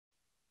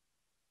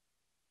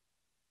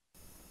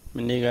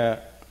Meniga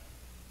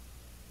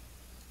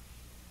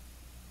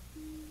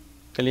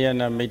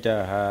Kalyana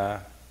Mita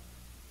ha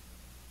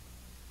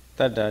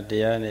Tata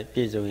Diane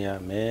Pizuya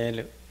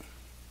Melu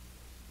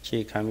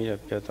Chi Kamira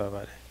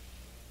Piotavare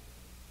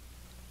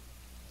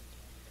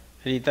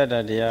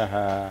Ritata Dia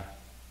ha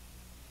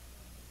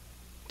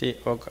Ti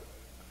Oka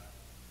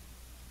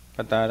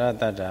Patara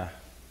Tata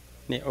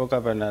Ni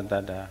Okapana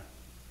Tata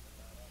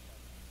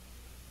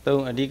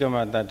Tung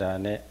Adikama Tata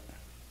Ne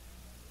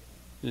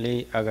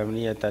Li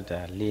Agamniya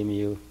Tata Li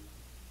Miu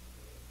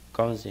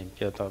Konsin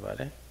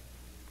Piotavare.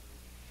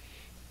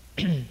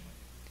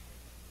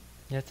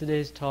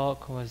 Yesterday's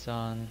talk was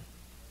on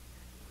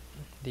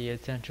the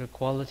essential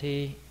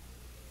quality,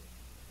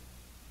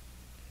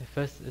 the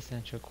first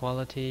essential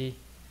quality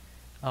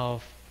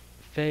of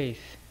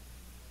faith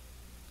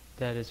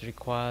that is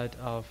required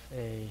of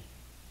a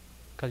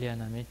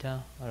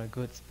Kalyanamitta or a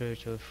good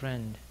spiritual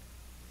friend.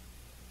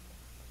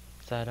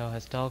 Sayadaw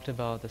has talked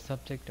about the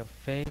subject of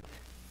faith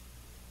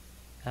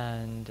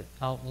and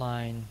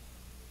outlined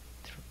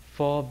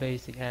four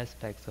basic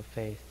aspects of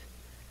faith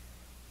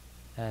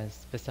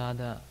as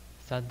Pasada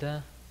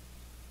Saddha,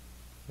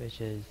 which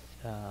is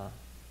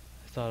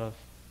sort of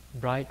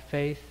bright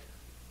faith,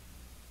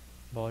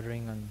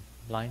 bordering on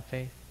blind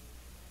faith.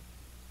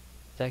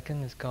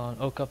 Second is called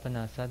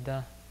Okapana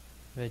Saddha,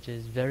 which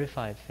is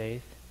verified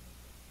faith.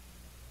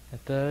 The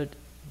third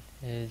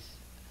is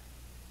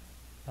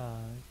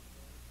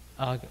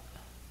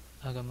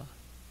Adhigama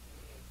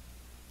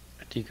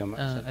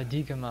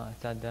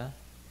Saddha,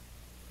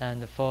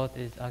 and the fourth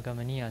is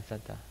Agamaniya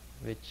Saddha,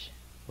 which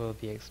will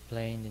be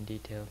explained in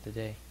detail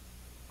today.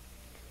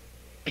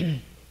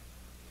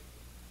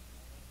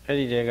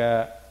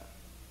 Edidega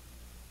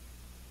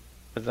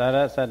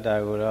Pasara Saddha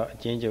Guru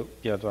change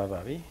Piotwa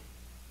Babi.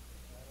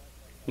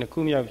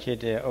 Nakumya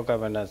Chete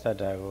Okapana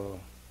Saddha Guru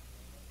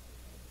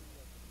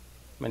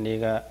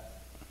Maniga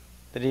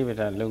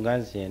Tribita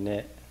Lungansi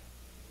ne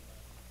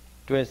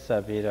Twist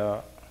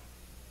Sabiro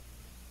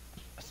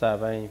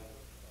Sabai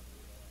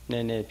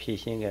Nene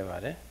Pishin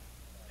Gavare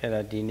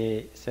Era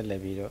Dine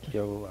Celebiro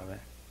Yogu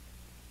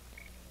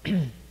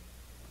Babe.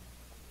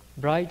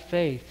 Bright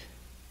faith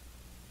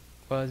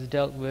was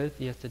dealt with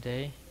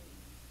yesterday,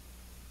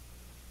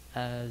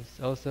 as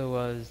also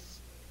was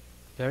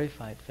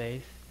verified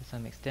faith to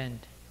some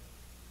extent.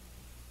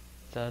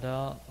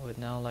 Sayadaw would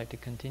now like to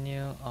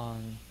continue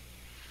on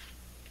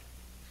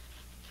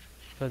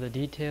further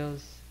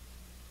details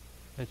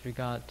with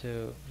regard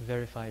to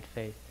verified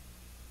faith.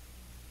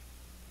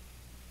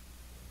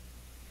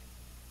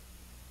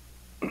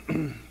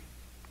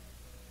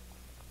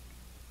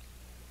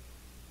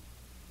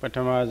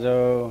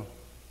 Patamazo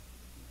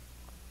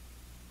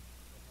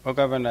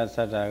Okapana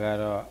Saddha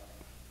Garo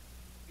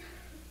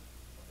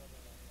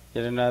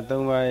Yerana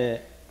Tumba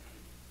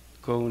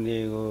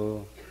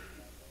Kundigo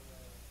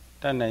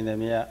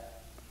Tanainamia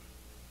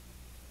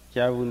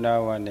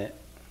Javunawane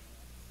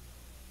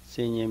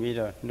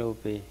Sinyamido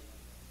Nope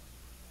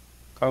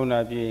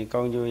Kauna Bi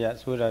Konjuya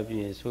Sura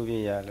Bi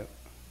Subialo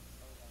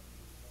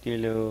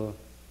Dilo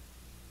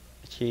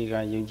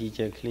Chiga Yunji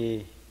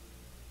Kli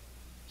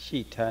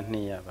Shita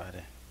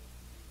Niyabare.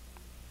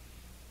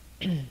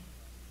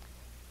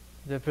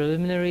 The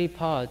preliminary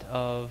part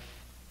of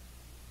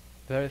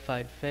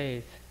verified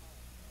faith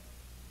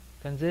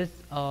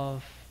consists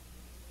of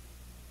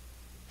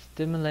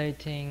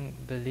stimulating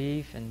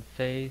belief and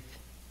faith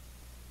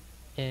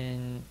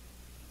in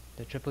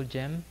the triple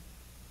gem,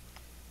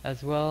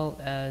 as well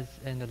as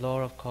in the law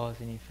of cause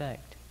and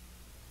effect.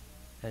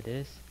 That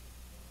is,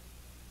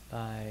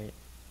 by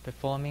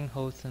performing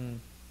wholesome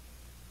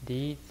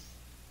deeds,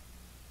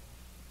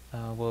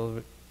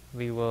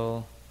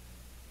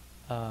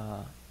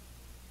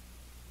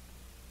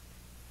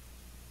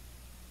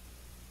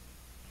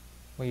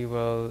 we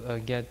will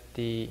get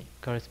the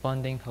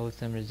corresponding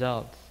wholesome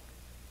results,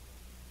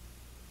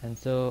 and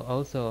so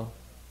also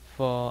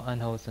for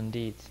unwholesome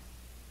deeds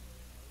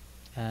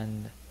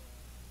and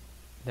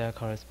their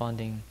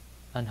corresponding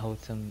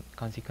unwholesome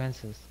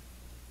consequences.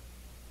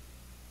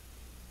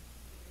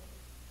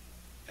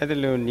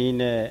 Adelo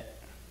Nine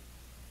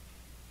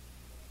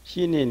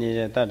Shini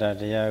Nida Tata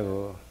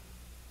Diago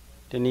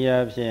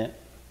Tenia Pien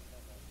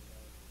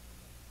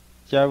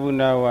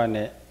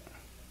Jabunawane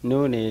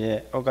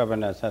Nuni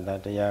Okapana Saddha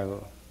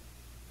Diago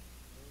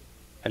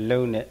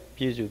Alone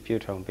Pizu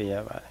Putong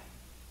Piaba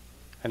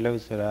Allo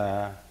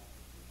Sura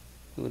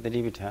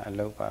Udribita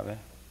Allo Pabe.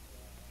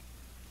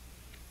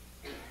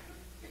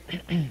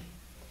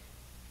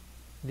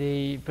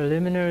 The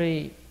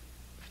preliminary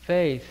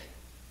faith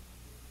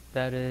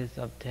that is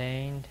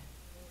obtained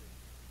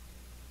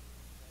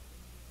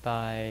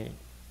by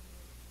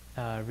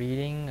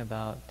reading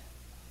about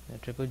the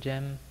triple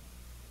gem,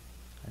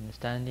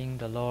 understanding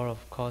the law of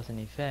cause and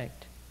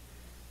effect,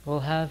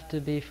 will have to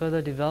be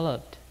further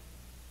developed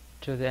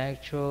to the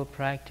actual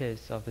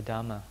practice of the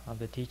Dhamma, of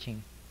the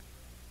teaching.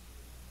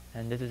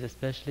 And this is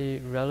especially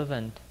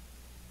relevant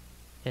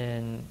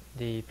in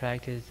the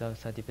practice of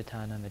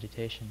Satipatthana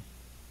meditation.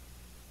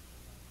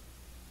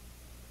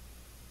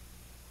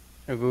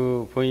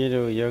 Aku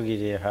Punyido Yogi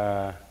de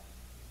ha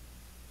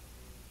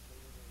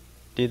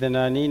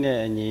Ditanani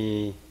ne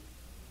Ani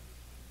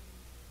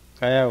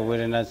Kaya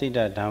Vedana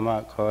Siddha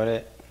Dhamma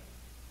Khore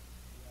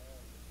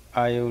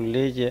Ayung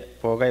Leje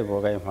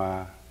Bogai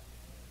Ma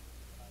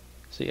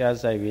Siya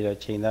Sai Vida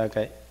Chinda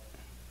Kai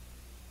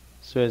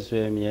Swe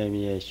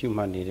Mie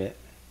Shumani de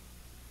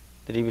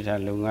Tribita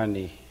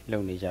Lungani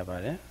Luni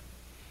Jabare.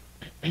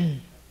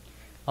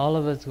 All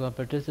of us who are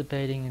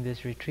participating in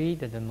this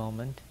retreat at the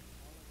moment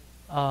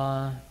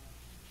are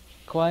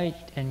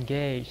quite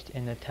engaged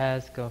in the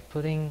task of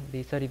putting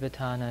the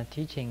Satipatthana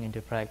teaching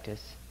into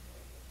practice.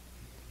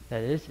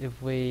 That is,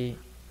 if we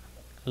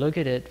look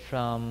at it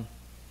from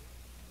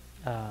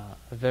a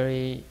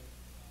very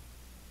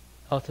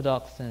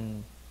orthodox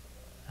and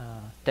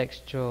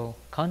textual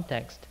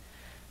context,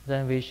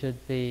 then we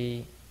should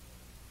be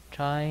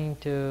trying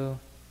to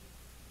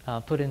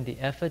put in the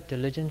effort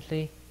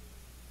diligently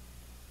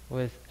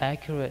with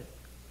accuracy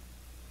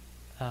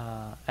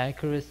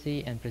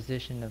and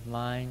precision of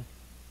mind,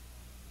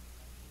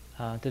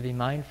 to be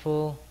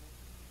mindful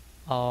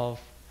of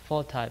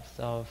 4 types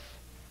of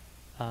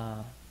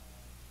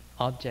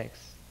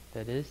objects.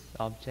 That is,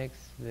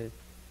 objects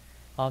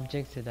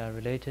that are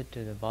related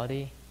to the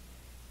body,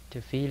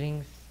 to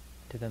feelings,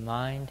 to the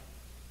mind,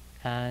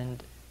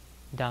 and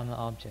Dhamma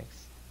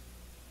objects.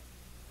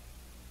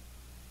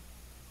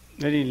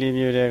 Nari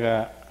limyo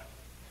dega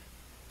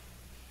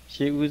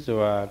shi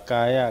uzwa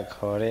kaya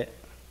khore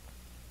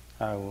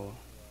hawo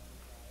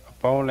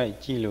apaung lai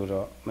ji lo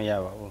do maya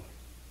ba bu.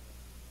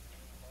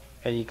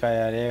 Edi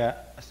kaya dega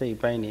asait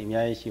ပိုင်းni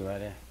amyayi shiပါတ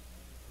ယ်.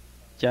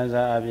 Chan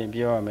sa a pyin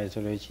pyo ya mai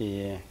so lo chi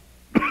yin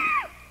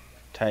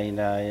Thai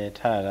da ye,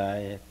 tha da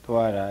ye,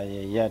 twa da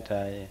ye, yat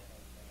da ye,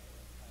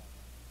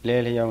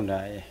 le lyaung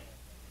da ye,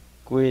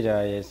 kwei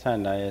da ye,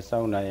 san da ye,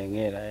 saung da ye,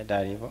 ngဲda ye, da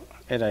ri po.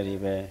 Ai da ri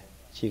be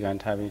chi kan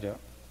tha pi do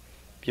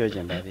pyo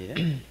chin ba di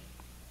de.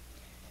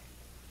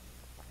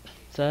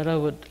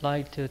 Sayadaw would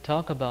like to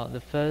talk about the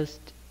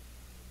first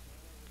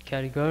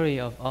category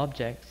of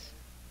objects.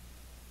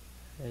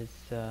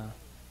 It's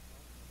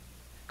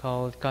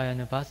called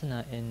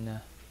Kayanupasana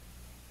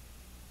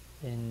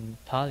in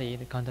Pali,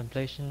 the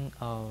contemplation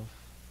of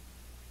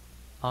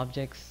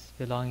objects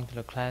belonging to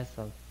the class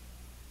of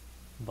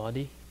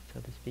body, so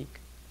to speak.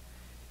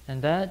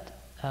 And that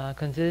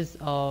consists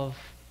of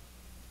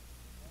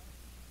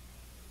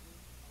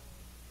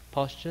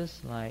postures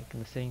like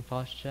the sitting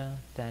posture,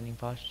 standing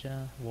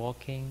posture,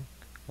 walking,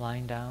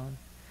 lying down,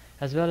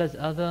 as well as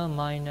other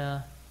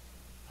minor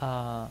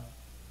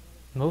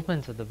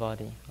movements of the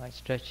body, like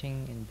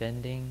stretching and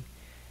bending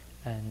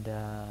and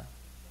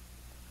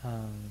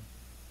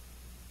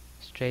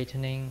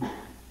straightening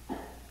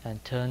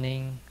and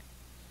turning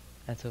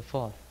and so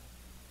forth.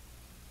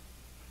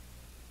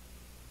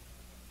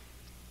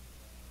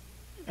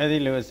 Edi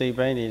lo asait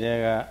ပိုင်းni de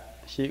ga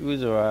shi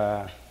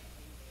uzwa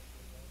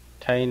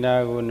Thai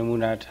na ko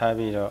namuna tha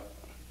pi do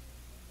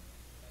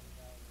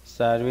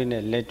sa rwe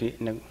ne let twe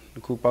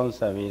khu paung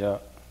sa pi do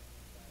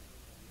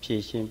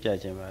phie shin pya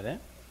chin ba de.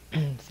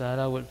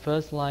 Sayadaw would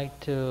first like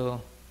to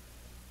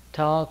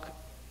talk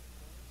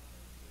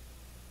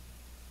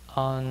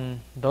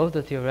on both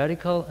the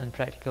theoretical and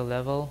practical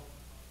level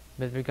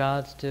with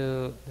regards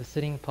to the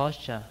sitting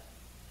posture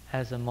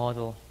as a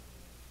model.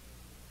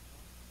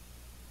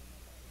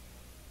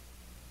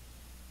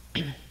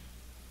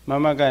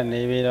 Mama ka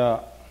ne pi do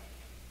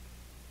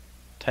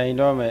Thai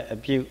do me a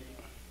pyu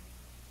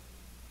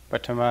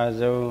Pathama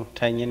song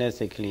Thai nyin ne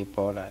sait kali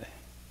paw la de.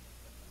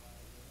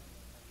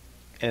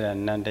 Ai da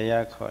nan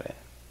taya khaw de.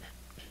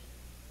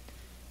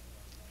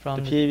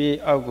 From Phie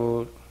phie auk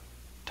ko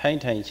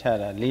Thai cha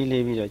da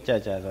li pi do cha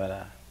twa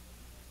da.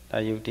 Da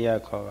yuk taya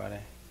khaw ba de.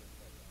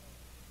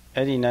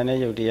 Ai di nan ne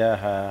yuk taya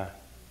ha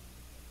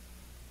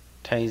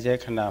Thai se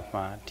khana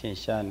ma thin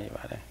sha ne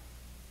ba de.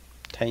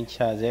 Thai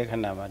cha se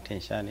khana ma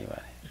thin sha ne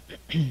ba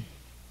de.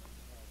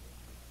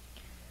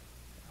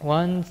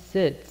 One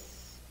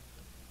sits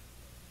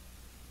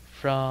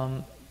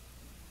from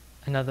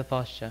another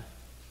posture.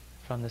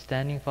 From the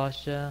standing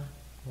posture,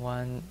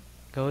 one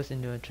goes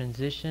into a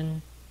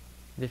transition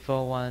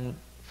before one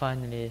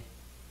finally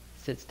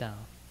sits down.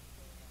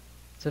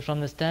 So from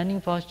the standing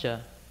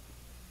posture,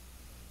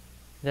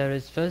 there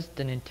is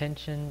first an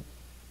intention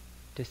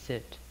to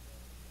sit.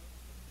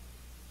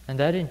 And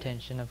that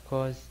intention, of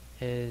course,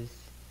 is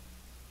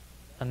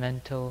a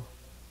mental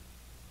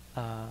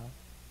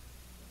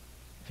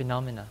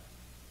phenomena.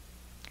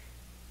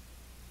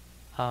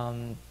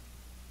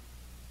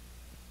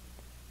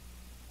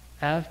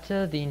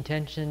 After the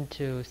intention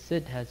to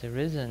sit has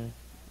arisen,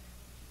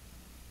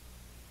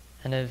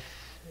 and if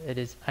it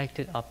is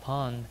acted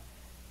upon,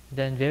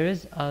 then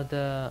various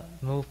other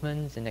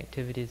movements and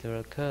activities will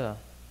occur.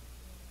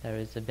 There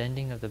is a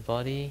bending of the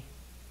body,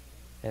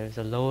 there is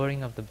a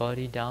lowering of the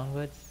body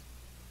downwards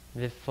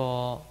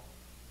before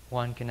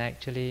one can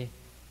actually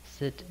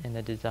sit in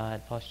the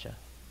desired posture.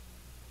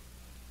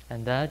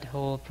 And that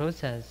whole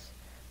process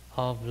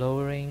of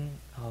lowering,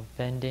 of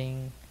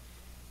bending,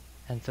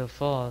 and so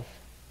forth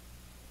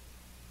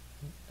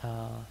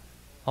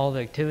all the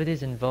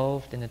activities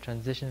involved in the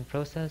transition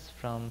process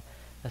from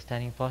a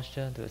standing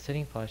posture to a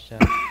sitting posture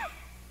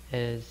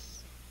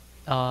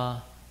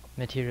are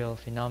material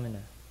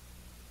phenomena.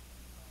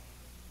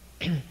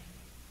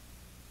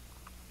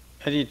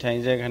 အဲ့ဒီထိုင်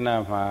စေခဏ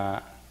မှာ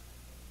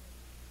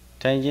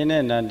ထိုင်ခြင်း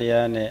နဲ့နံတ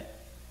ရားနဲ့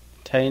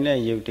ထိုင်တဲ့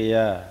ယုတ်တ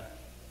ရား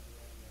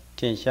ထ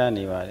င်ရှား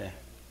နေပါတယ်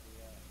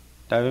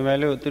ဒါပေမဲ့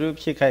လို့သူတို့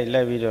ဖြစ်ခိုက်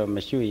လိုက်ပြီးတော့မ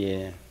ရှုရ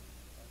င်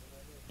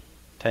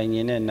ထိုင်ခြ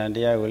င်းနဲ့နံတ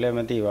ရားကိုလည်းမ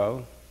သိပါ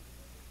ဘူး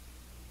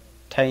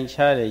ထိုင်ချ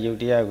တဲ့ယုတ်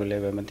တရားကိုလ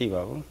ည်းပဲမသိ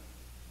ပါဘူး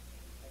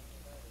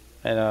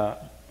အဲ့တော့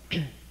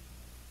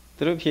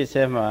သူတို့ဖြစ်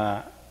စေမှာ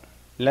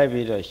လိုက်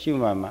ပြီးတော့ရှု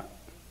မှ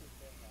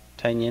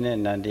ထိုင်ခြင်းနဲ့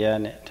နံတရား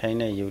နဲ့ထိုင်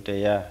တဲ့ယုတ်တ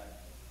ရား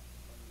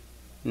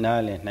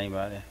နားလည်နိုင်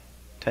ပါတယ်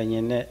ထိုင်ခြ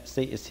င်းနဲ့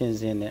စိတ်အစဉ်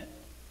စဉ်နဲ့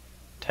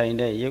ထိုင်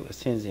တဲ့ယုတ်အ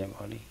စဉ်စဉ်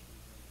ပေါ့လေ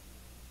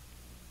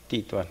တ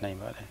ည်သွားနိုင်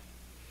ပါတယ်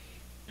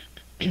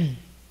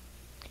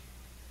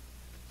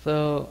So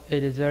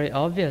it is very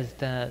obvious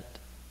that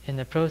in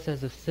the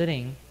process of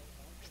sitting,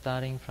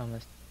 starting from a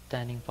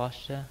standing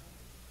posture,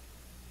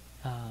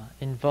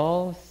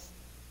 involves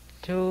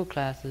two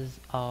classes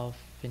of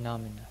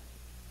phenomena.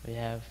 We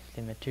have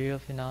the material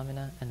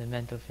phenomena and the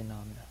mental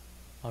phenomena.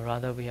 Or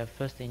rather, we have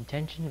first the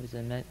intention,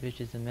 which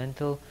is the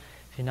mental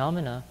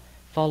phenomena,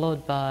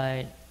 followed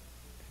by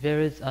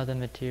various other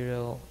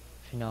material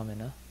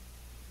phenomena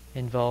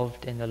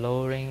involved in the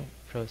lowering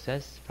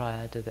process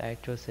prior to the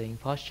actual sitting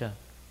posture.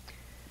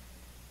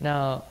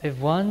 Now, if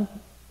one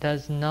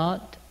does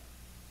not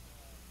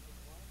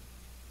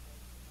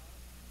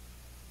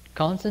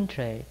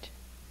concentrate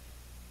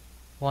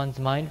one's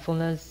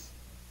mindfulness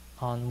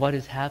on what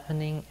is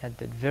happening at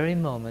that very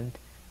moment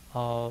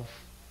of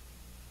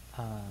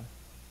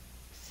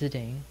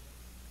sitting,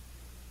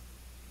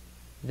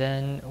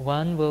 then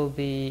one will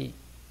be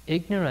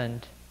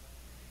ignorant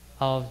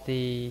of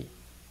the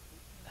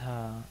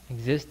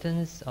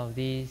existence of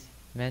these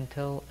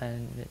mental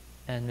and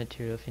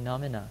material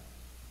phenomena.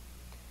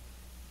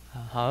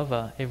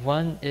 However, if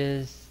one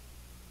is,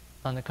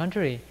 on the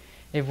contrary,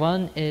 if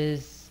one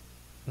is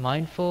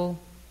mindful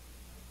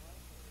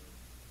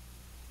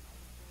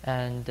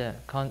and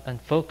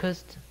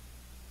focused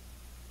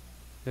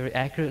very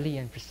accurately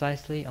and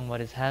precisely on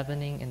what is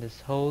happening in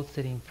this whole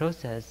sitting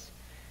process,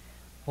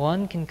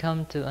 one can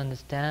come to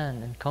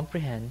understand and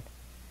comprehend,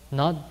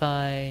 not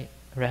by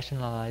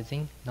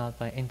rationalizing, not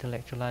by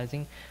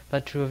intellectualizing,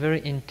 but through a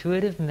very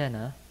intuitive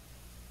manner,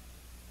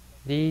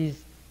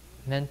 these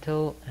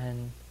mental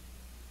and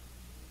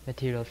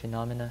material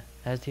phenomena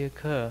as they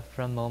occur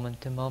from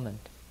moment to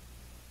moment.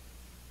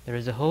 There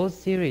is a whole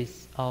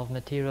series of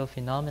material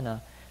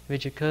phenomena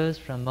which occurs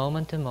from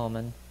moment to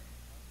moment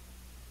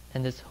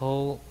in this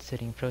whole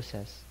sitting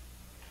process.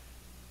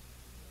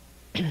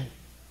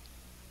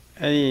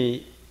 အဲ့ဒီ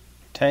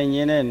ထိုင်ခြ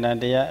င်းနဲ့နံ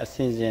တရားအစ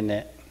ဉ်စဉ်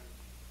နဲ့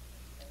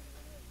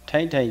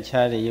ထိုင်ချ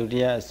တဲ့ယုတ်တ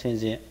ရားအစဉ်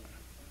စဉ်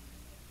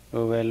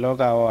ဟိုပဲလော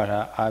ကဝါဒ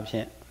အားဖြ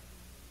င့်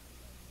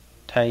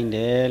ထိုင်တ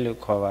ယ်လို့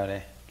ခေါ်ပါတ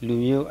ယ်လူ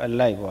မျိုးအ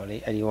လိုက်ပေါ့လေ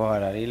အဲ့ဒီဝါ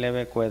ဒတွေလည်း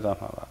ပဲကွဲသွား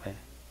မှာပါပဲ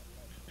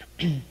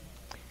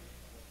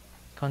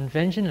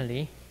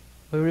Conventionally,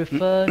 we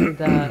refer to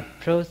that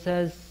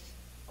process,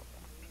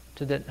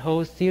 to that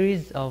whole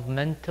series of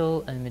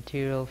mental and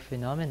material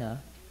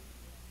phenomena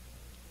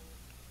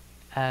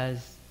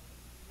as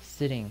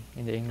sitting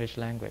in the English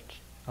language.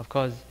 Of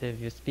course,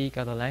 if you speak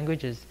other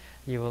languages,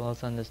 you will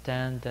also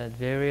understand that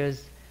various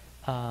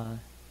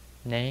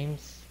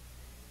names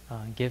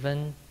are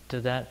given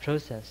to that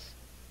process.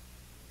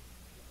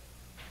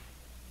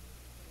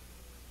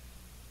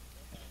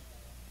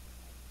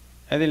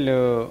 Adi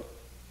lo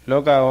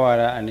loka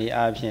wara ani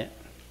aphin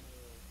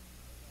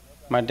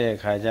mat de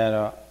kha ja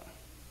ro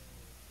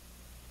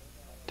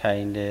ထို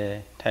င်တ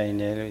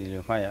ယ်လို့ဒီ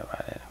လိုမှတ်ရပါ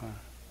တယ်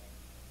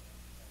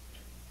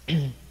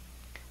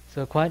So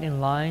quite in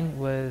line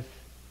with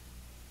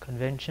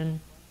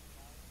convention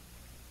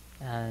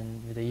and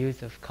with the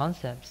use of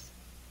concepts,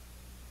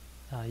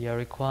 you are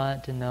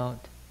required to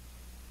note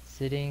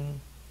sitting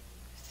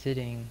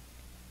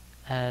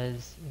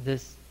as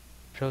this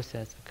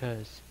process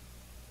occurs.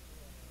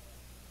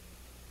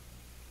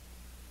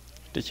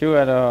 တချို့က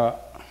တော့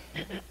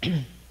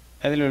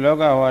အဲ့ဒီလိုလော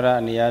ကဝါဒ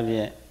အနေအချ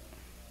င်း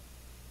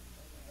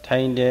ထို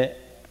င်တဲ့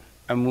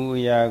အမှု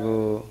အရာ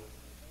ကို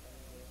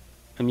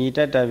အမြည်တ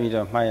က်ပြီး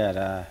တော့မှတ်ရ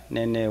တာန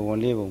ည်းနည်းဝန်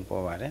လေးပုံ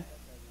ပေါ်ပါတယ်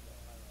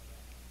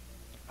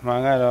အမှ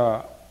န်ကတော့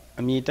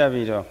အမြည်တက်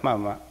ပြီးတော့မှတ်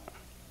မှ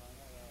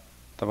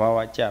သဘာဝ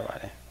ကျပါ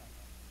တယ်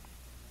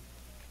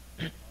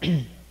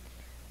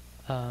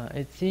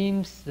It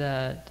seems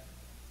that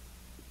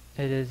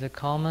it is a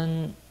common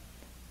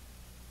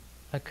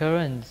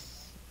occurrence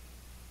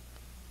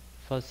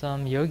for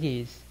some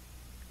yogis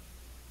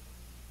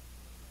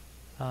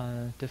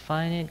to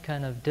find it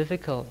kind of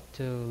difficult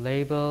to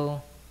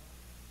label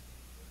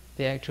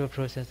the actual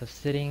process of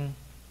sitting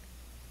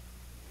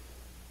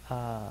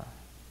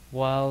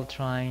while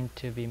trying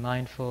to be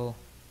mindful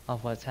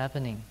of what's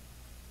happening.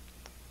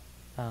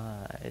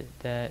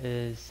 There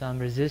is some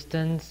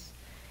resistance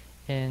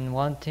in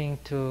wanting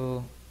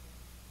to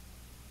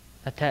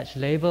attach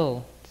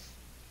labels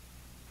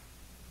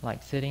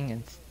like sitting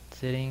and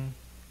sitting,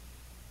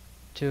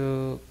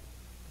 to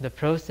the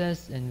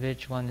process in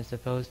which one is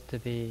supposed to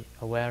be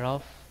aware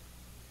of,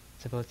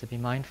 supposed to be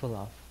mindful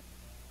of.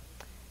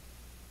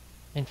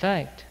 In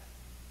fact,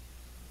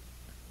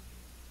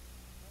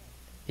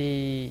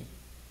 the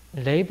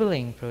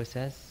labeling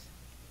process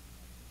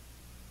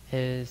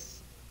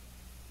is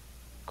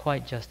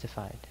quite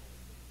justified.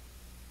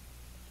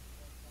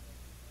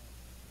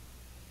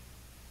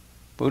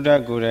 Buddha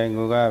Gure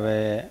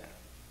Ngugabe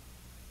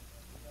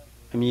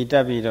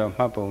Amita Bido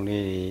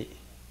Maponi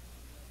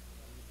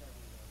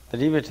the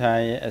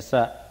Vipassana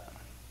Asa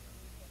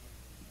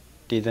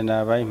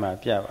Tidana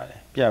Baima Piavale,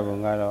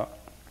 Piavungaro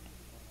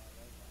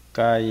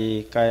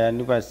Kai Kaya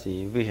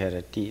Nubasi, we had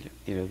a deal,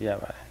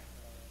 Piavale.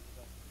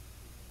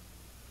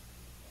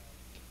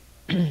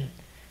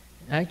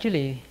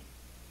 Actually,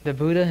 the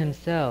Buddha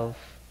himself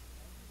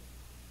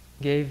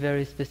gave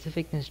very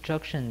specific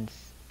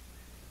instructions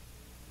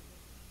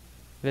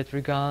with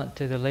regard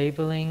to the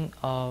labeling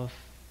of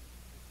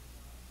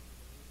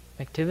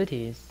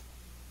activities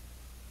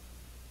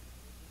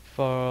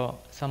for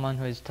someone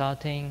who is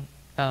starting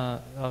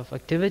of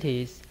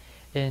activities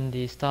in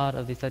the start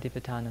of the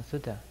Satipatthana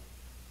Sutta.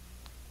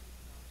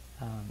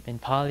 In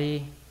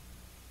Pali,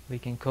 we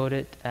can quote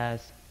it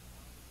as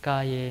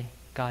Kaye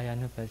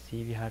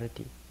Kayanupasi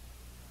Viharati.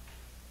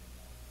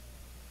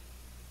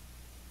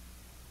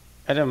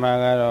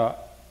 Adamagaro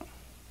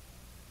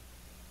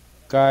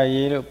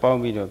Kaye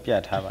Pombido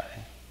Piatava.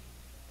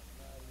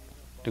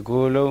 The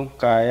Gulu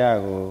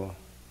Kayago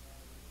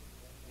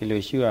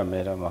Ilushua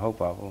Madam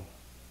Hopabu.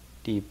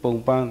 The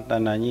Pongpan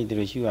Tanani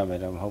Ilushua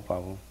Madam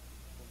Hopabu.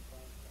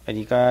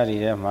 Adika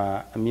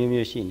Ridema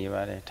Amushi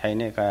Nivare,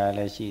 Taine Kaya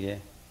Leshide.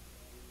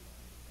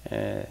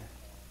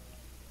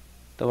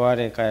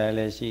 Taware Kaya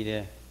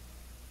Leshide.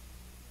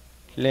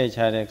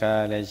 Lechare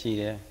Kaya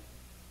Leshide.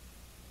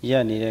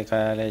 Yani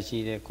Kaya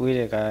Leshide,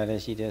 Quire Kaya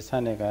Leshide,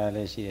 Sane Kaya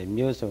Leshide,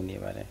 Muso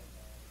Nivare.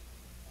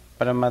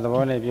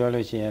 Paramadone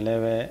Biology and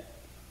Leve,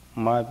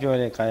 Ma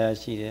Biole Kaya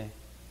Shide,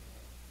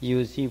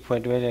 you see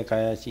Puerto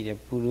Kaya Shide,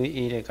 Puru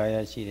Ere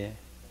Kaya Shide,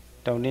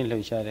 Downing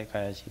Lushare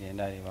Kaya Shide,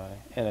 and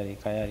Ari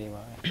Kaya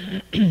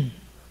Riva.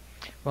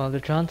 Well, to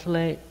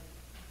translate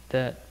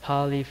that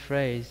Pali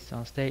phrase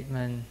or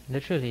statement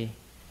literally,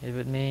 it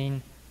would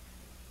mean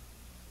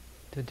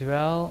to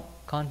dwell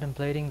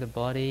contemplating the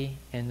body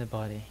in the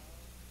body.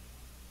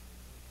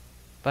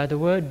 By the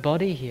word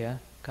body here,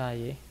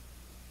 kaya,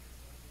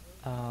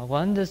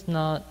 one does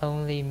not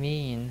only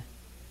mean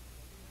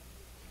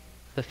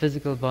the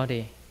physical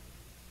body.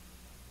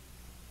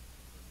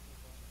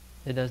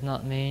 It does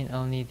not mean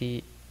only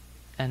the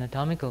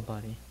anatomical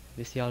body,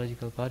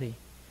 physiological body.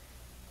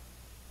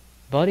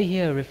 Body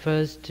here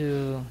refers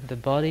to the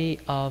body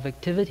of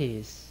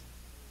activities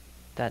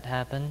that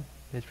happen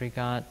with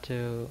regard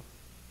to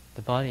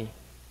the body.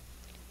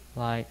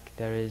 Like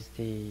there is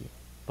the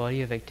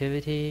body of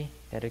activity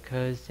that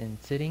occurs in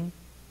sitting,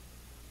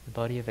 the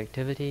body of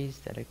activities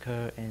that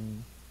occur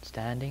in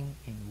standing,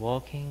 in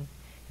walking,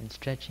 in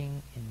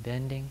stretching, in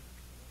bending,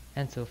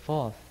 and so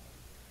forth.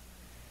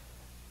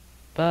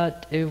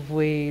 But if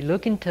we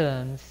look at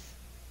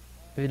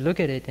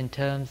it in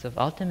terms of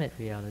ultimate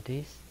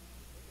realities,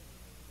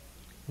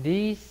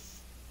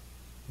 these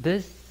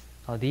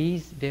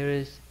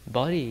various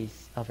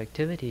bodies of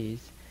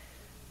activities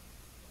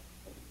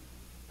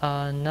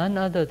are none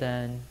other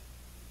than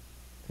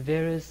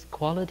various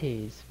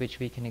qualities which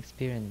we can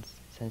experience.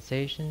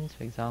 Sensations,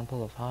 for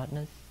example, of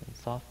hardness and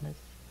softness,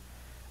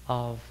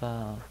 of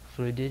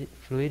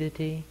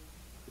fluidity,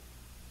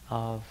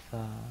 of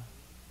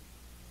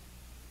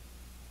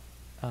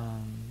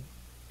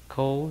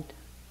cold,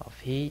 of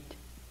heat,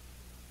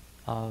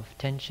 of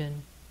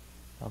tension,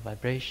 of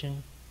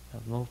vibration,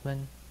 of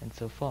movement, and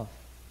so forth.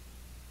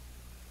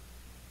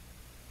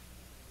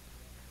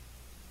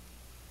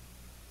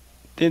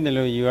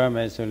 Tindalo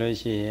Yuame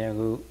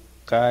Solution,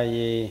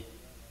 Kaye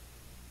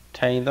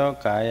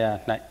Taindo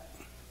Kaya Night.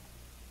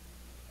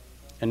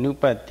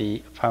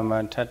 Anupati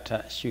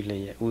Pamatata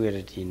Shule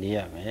Uirati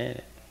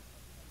Niame.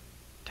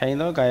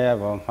 Taindo Kaya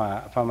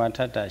Boma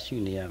Pamatata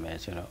Shuniame,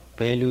 so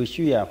Belu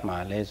Shuya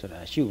Ma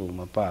Lesura, Shubu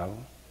Mapau.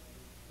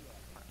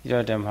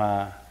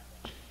 Yodamha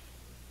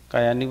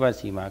Kaya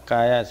Nivasima,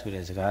 Kaya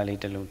Sudes Gali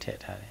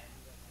Teluteta.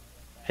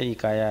 Hey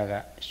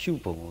Kaya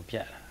Shubu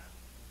Piara.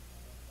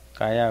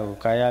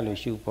 Kaya Lu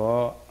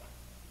Shupo.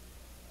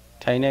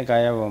 Taine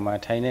Kaya Boma,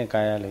 Taine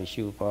Kaya Lu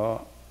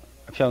Shupo.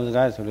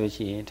 Pyoga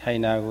Solution,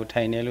 Tainago,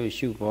 Tainelo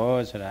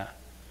Shupo, Sura.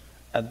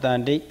 At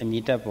that day, a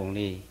meet up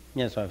only,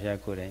 yes, of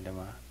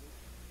Yakurendama.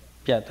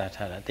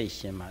 Piatata, they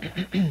shema.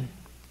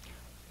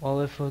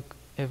 Well,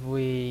 if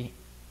we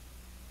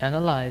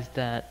analyze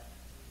that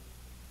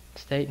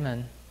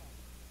statement,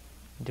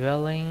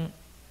 to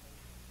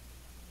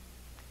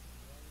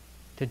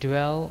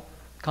dwell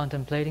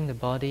contemplating the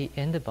body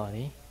in the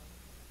body,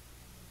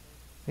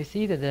 we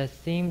see that there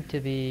seemed to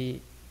be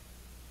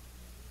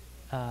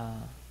a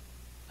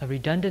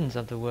redundance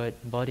of the word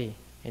body.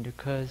 It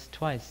occurs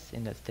twice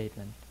in that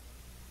statement.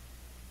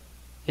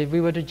 If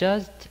we were to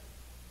just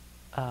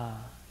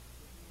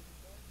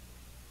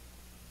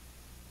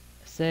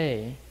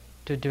say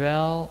to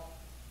dwell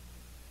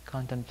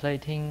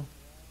contemplating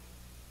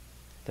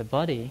the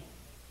body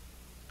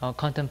or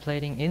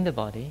contemplating in the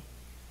body,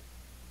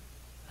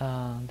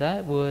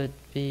 that would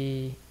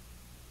be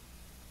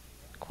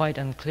quite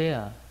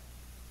unclear.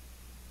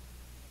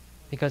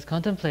 Because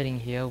contemplating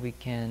here, we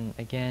can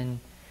again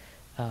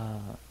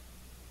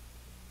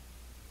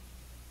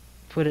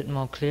put it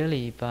more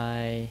clearly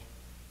by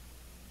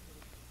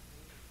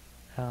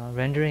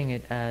rendering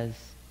it as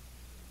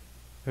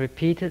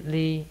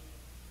repeatedly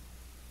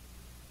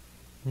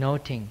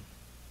noting,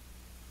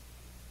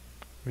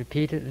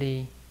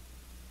 repeatedly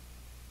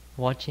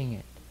watching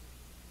it.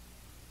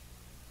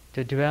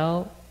 To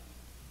dwell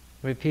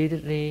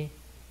repeatedly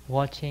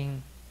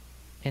watching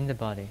in the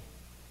body.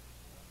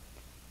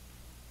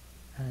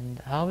 And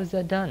how is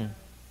that done?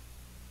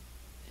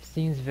 It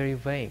seems very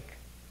vague.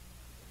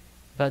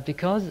 But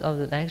because of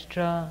the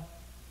extra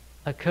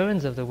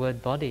occurrence of the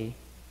word body,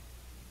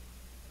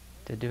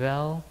 to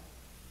dwell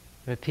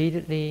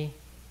repeatedly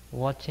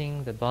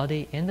watching the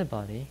body in the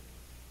body,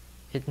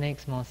 it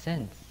makes more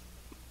sense.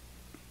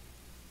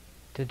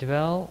 To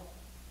dwell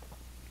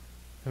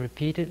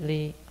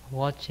repeatedly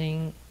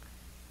watching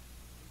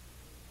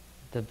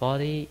the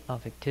body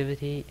of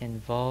activity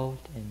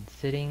involved in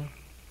sitting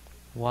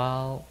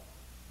while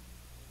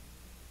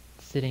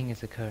sitting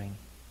is occurring.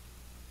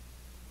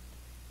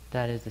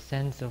 That is the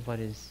sense of what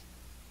is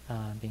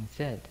being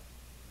said.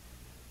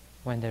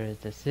 When there is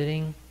the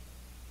sitting,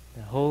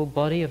 the whole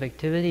body of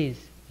activities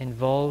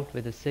involved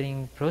with the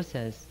sitting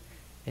process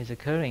is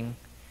occurring,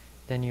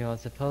 then you are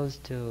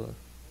supposed to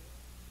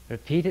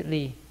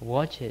repeatedly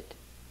watch it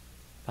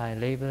by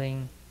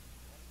labeling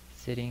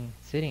sitting,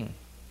 sitting.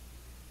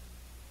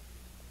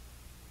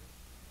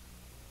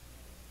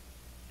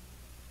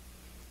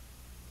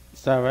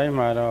 Savai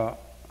maro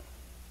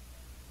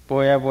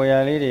boya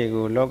boya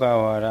lirigu loka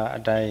wara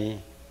atai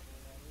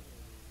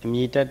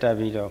amyitata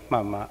bido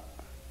mama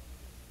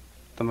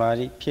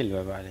tamari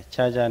philwa bare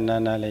chacha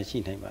nana le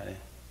shi nai bare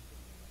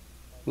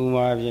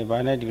uma phe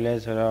ba ne du le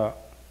so ro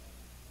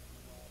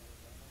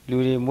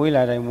lu ri mwe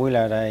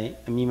la dai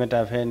amyi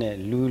mata phe ne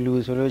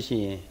lu so lo shi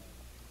yin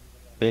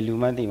be lu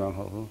ma ti ma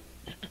mho bu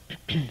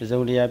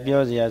tasung tya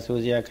pyo sia so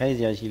sia khai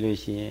sia shi lo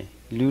shi yin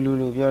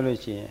lu pyo lo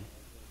shi yin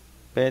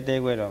be te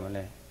kwe ro ma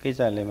le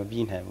kaisa le ma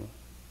pi nai bu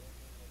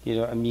di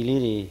ro amyi le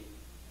ri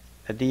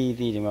ati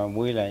di ma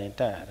mwe la yin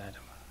tat ya da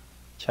ma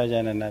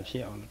chacha nana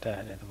phit aung tat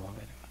ya de thabo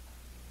be ma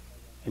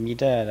amyi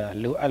tat ya da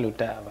lu at lu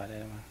tat ya ba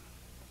de ma.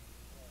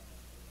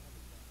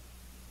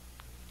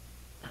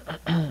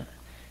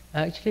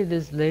 Actually,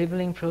 this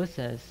labeling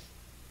process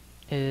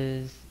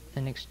is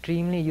an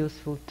extremely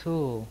useful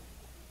tool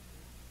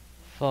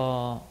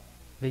for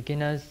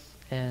beginners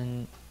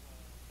in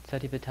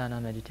Satipatthana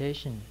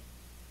meditation.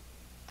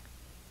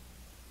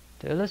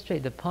 To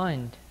illustrate the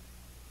point,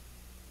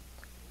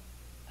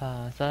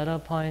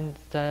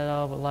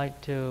 Sayadaw would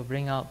like to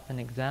bring up an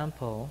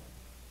example,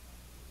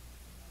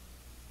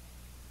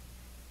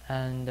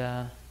 and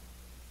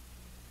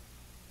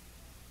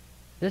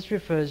this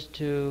refers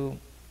to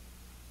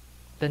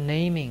the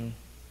naming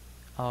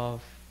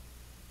of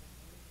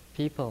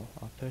people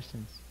or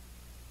persons.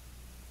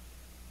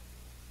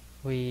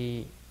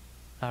 We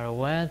are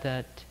aware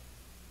that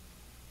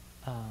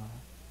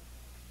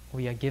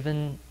we are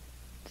given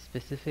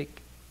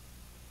specific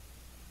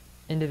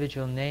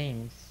individual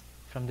names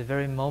from the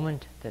very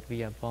moment that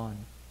we are born.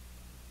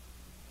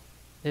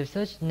 If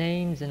such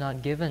names are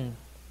not given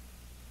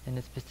in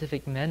a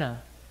specific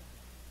manner,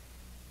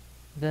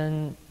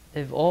 then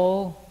if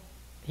all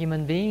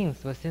human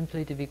beings were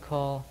simply to be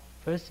called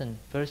person,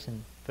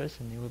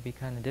 it would be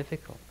kind of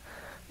difficult.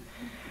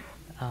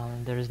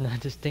 There is no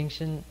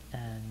distinction,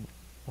 and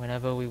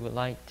whenever we would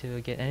like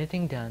to get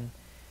anything done,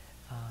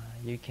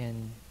 you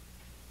can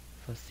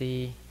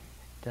foresee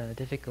the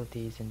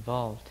difficulties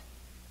involved,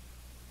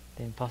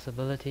 the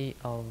impossibility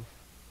of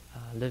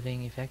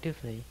living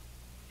effectively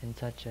in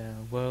such a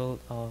world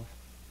of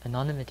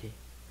anonymity.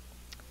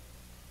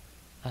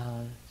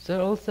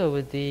 So also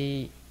with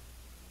the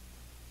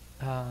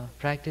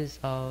practice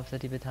of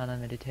Satipatthana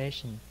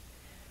meditation,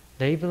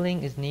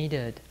 labeling is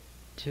needed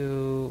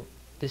to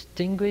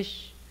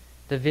distinguish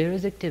the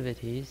various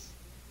activities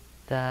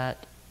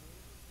that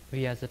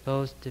we are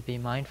supposed to be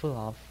mindful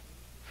of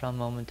from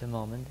moment to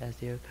moment as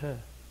they occur.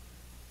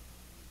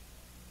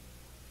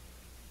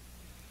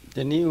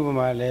 Tani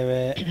upama le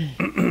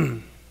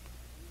be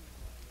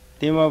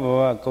Tima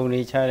bawa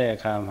kauni chare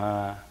akha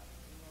ma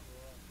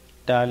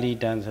Dali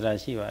dan soda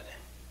shi ba de.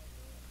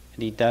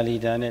 Di dali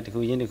dan ne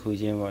takku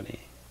chin bo le.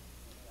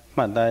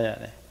 Mat ta ya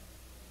de.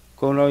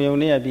 Kum lo yong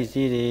ne ya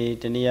pisi de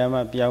taniya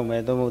ma pyaung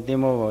me tho mo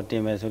timo bo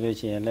tin me so lo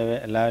shi yin le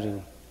be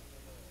aladu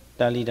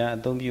dali dan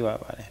athong pyu ya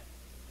ba de.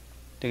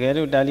 Takae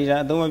lo dali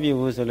dan athong ma pyu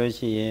bu so lo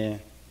shi yin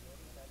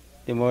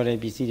timo de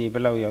pisi de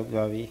balaw yauk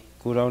twa bi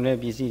ku rong ne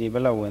pisi de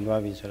balaw win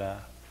twa bi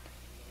soda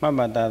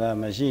mat ta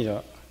ma shi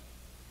do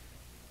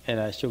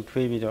era shuk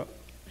thwe bi do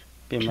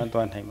pin man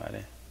twa nai ba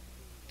de.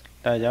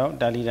 Da jaung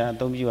dali dan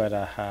athong pyu ya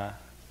da ha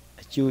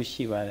အကျိုး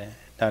ရှိပါတယ်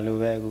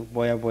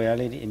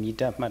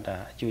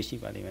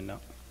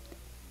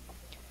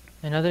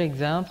Another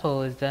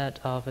example is that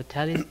of a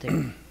tally stick.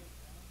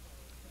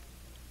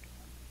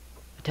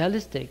 A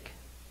tally stick,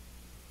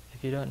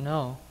 if you don't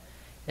know,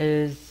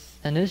 is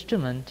an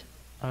instrument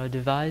or a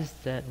device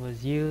that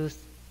was used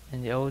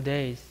in the old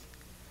days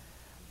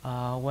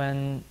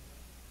when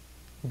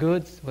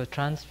goods were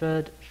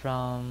transferred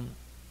from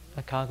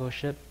a cargo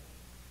ship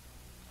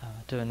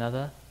to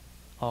another,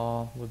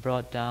 or were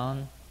brought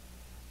down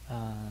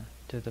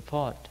to the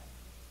port,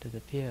 to the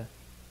pier.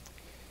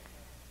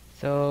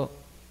 So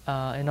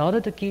in order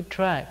to keep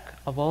track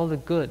of all the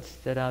goods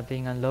that are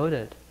being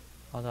unloaded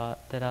or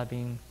that are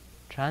being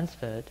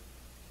transferred,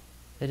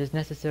 it is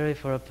necessary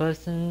for a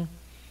person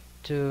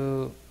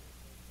to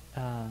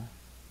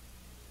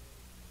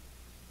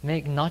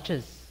make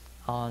notches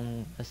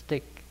on a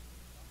stick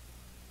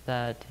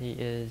that he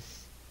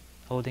is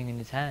holding in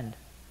his hand.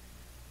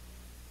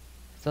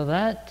 So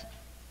that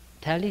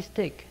tally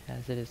stick,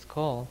 as it is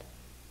called,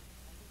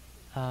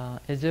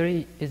 is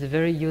a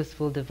very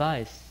useful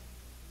device,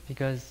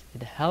 because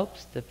it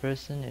helps the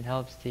person, it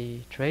helps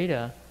the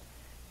trader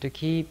to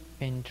keep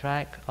in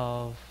track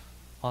of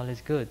all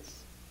his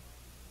goods.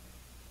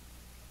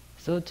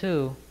 So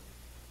too,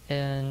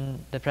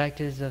 in the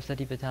practice of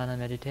Satipatthana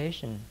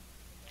meditation,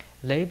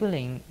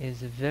 labeling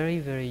is a very,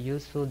 very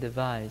useful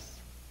device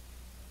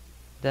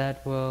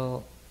that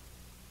will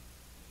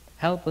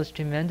help us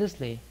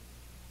tremendously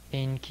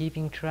in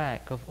keeping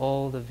track of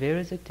all the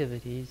various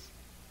activities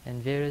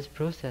and various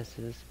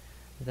processes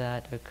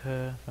that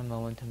occur from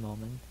moment to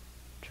moment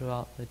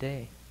throughout the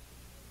day.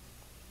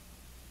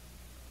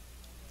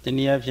 တန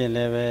ည်းအားဖြင့်လ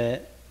ည်းပဲ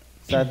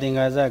စာသင်္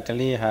ကာစက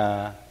လေးဟာ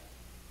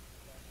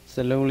စ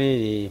လုံးလေး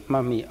တွေမှ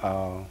တ်မိအော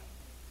င်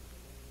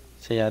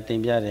ဆရာသ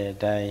င်ပြတဲ့အ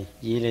တိုင်း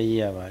ရေးလည်း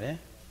ရေးရပါတယ်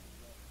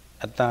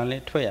အတန်လ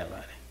ည်းထွက်ရ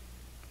ပါတယ်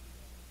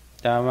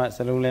ဒါမှစ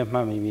လုံးလည်းမှ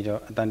တ်မိပြီး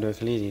တော့အတန်တွေ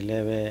ကလေးတွေလ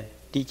ည်းပဲ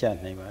တိကျ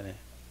နိုင်ပါတယ်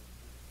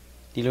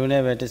ဒီလို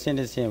နဲ့ပဲတစ်ဆင့်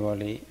တစ်ဆင့်ပေါ့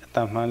လေအတ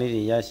န်မှန်လေး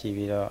တွေရရှိ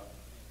ပြီးတော့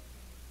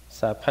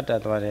စာဖတ်တ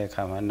တ်သွားတဲ့အ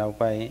ခါမှာနောက်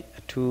ပိုင်း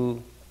အထူး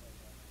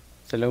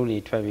စလုံးတွေ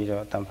ထွက်ပြီး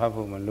တော့အတန်ဖတ်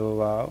ဖို့မလို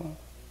ပါဘူး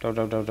တော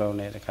က်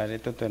နဲ့တခါတ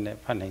ည်းတွတ်နဲ့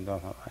ဖတ်နိုင်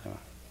သွားမှာပါ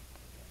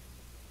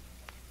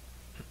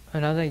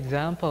Another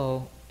example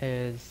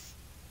is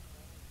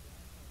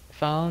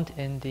found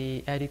in the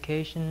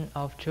education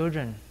of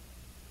children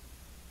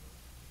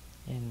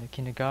in the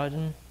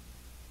kindergarten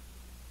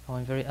or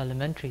in very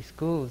elementary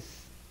schools.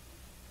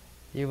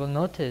 You will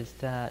notice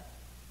that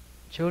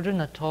children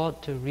are taught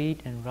to read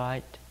and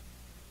write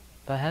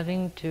by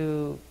having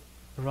to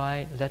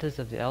write letters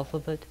of the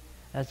alphabet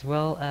as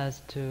well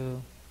as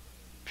to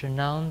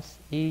pronounce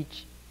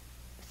each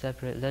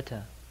separate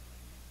letter.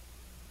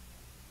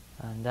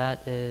 And that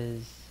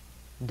is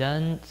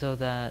done so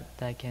that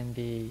there can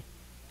be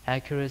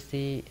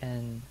accuracy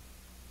in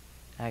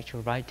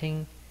actual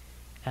writing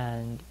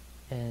and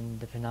in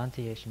the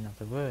pronunciation of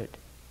the word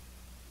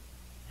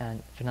and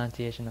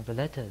pronunciation of the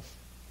letters.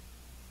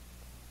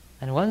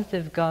 And once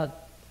they've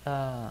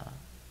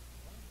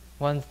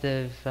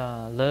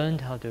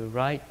learned how to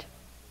write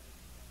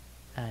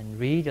and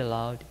read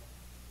aloud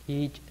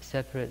each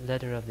separate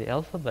letter of the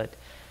alphabet,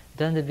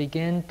 then they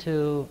begin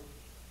to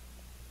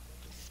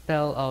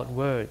spell out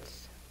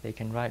words. They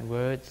can write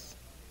words,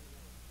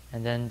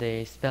 and then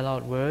they spell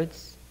out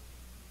words.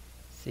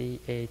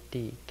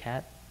 C-A-T,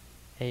 cat,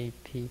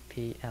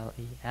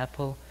 A-P-P-L-E,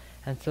 apple,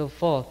 and so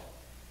forth.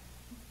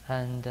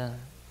 And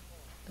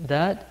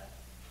that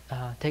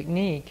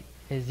technique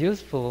is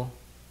useful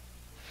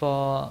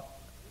for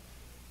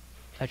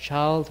a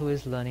child who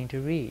is learning to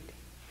read.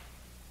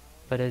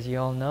 But as you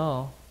all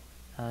know,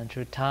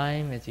 through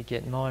time, as you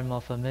get more and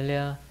more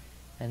familiar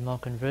and more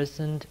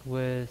conversant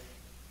with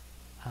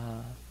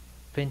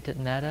printed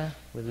matter,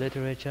 with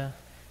literature,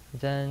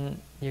 then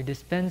you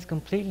dispense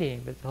completely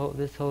with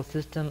this whole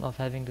system of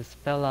having to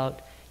spell out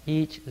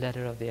each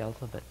letter of the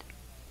alphabet.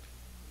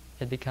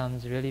 It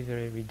becomes really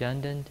very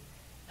redundant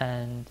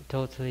and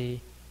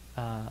totally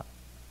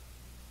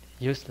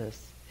useless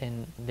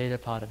in the later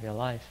part of your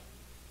life.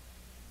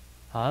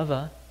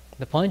 However,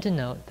 the point to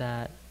note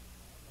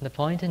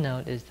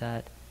is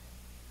that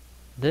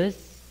this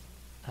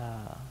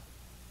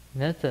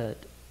method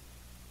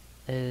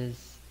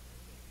is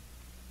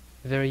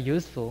very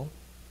useful.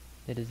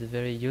 It is a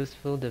very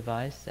useful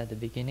device at the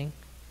beginning,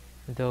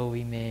 though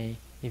we may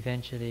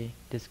eventually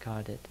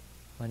discard it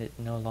when it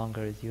no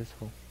longer is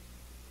useful.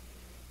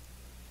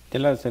 ဒီ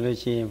လောက်ဆိုလို့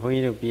ရှိရင်ဘုန်း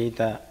ကြီးတို့ပိဋ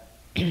က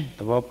သ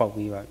ဘောပေါက်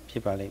ပြီးပါဖြ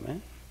စ်ပါလိမ့်မယ်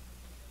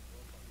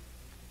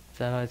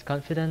So I was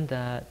confident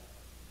that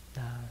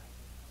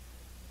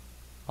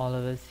all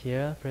of us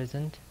here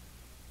present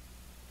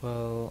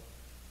will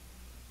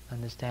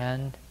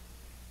understand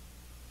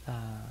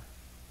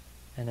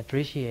and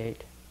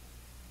appreciate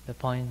the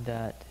point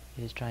that he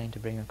is trying to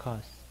bring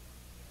across.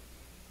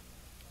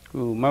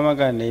 ခုမမ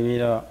ကနေပြီး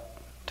တော့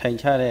ထိုင်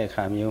ချတဲ့အ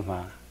ခါမျိုး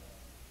မှာ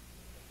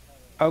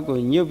အောက်ကို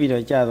ညွတ်ပြီး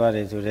တော့ကျသွားတ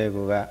ယ်ဆိုတဲ့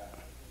ကူက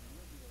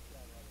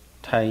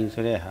ထိုင်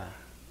ဆိုတဲ့ဟာ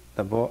သ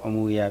ဘောအ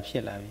မူအရာဖြ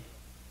စ်လာပြီ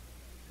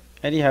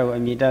အဲ့ဒီဟာကို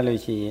အမြင်တတ်လို့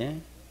ရှိရင်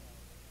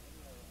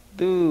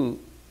tu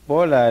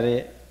bola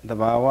de the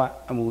bawa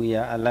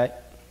amuya alike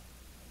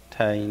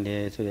tying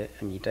de so that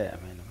amita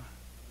amen.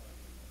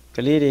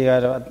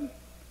 Kaliri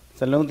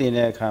Salon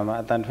the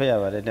Kama,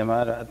 Tantoya, the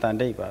Demara,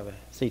 Tande Babe,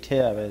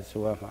 Sitea,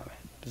 Suama,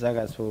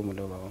 Zaga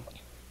Sumulo,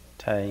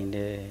 tying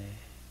the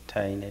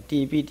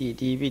DBT,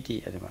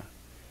 DBT, Edema,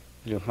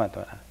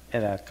 Lumata,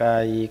 Era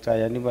Kai,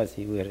 Kaya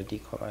Nubasi, where a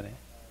decore.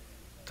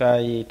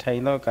 Kai,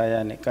 Taino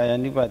Kaya, Kaya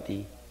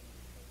Nubati,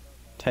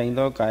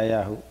 Taino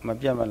Kaya, who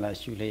Mabiamala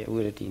Shule,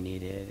 where it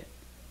needed.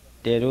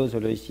 There was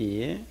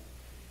Lucy,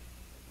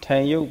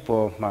 Tayo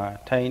Boma,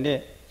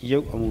 Tine,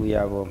 Yoke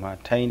Amuya Boma,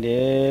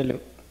 Tine.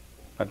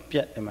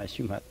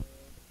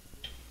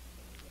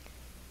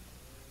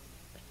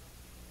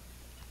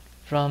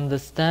 From the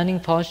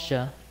standing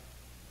posture,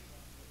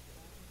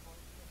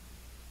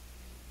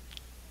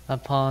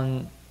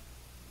 upon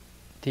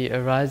the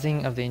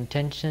arising of the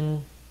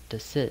intention to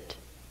sit,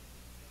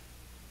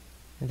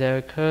 there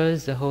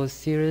occurs a whole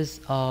series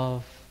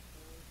of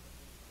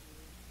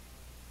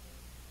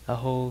a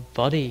whole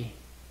body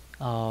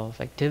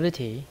of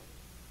activity,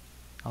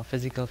 of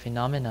physical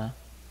phenomena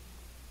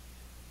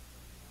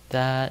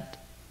that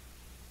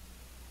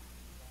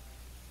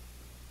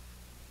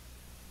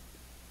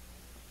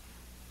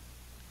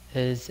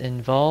is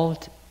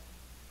involved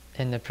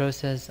in the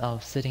process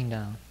of sitting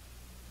down.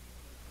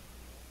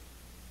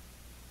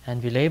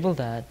 And we label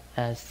that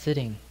as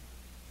sitting,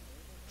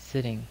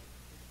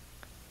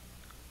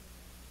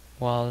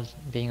 while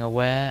being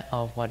aware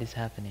of what is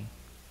happening.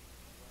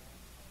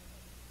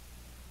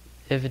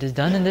 If it is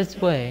done in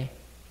this way,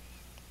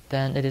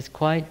 then it is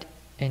quite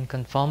in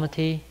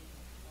conformity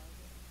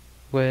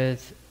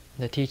with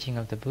the teaching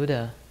of the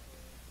Buddha,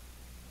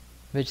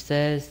 which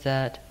says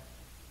that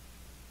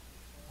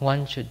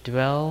one should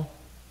dwell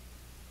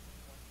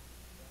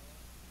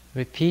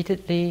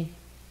repeatedly,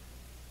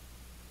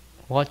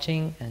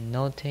 watching and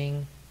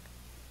noting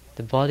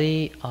the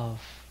body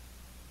of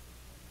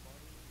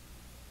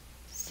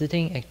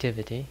sitting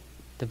activity,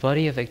 the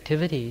body of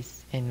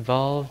activities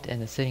involved in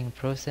the sitting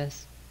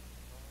process,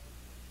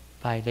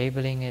 by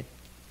labeling it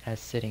as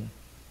sitting.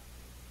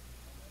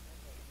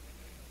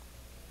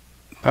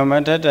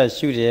 Pamatata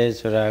Shudya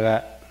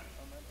Suraga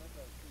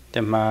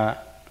Dhamma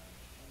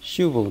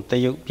Shubung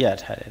Tayuk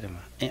Piatare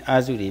in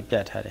Azuri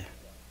Piatare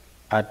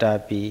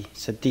Atapi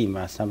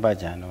Satima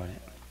Sambajano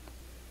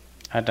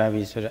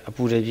Atapi Sura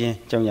Apurabian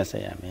Jonya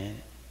Sayame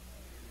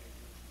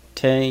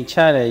Ten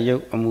Chare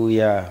Yuk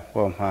Amuya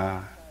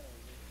Woma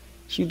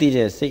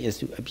Shudi say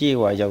as a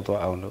Piewa Yauto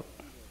Auno.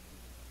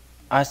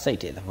 I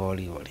cited the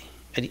volley.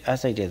 I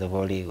cited the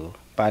volley,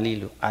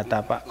 Palilu,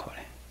 Atapa Kore.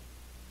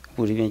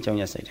 Puribian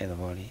Jonya cited the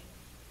volley.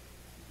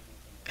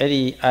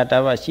 Eddie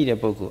Atava Shida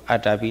Boko,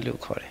 Atabilu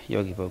Kore,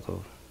 Yogi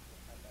Boko.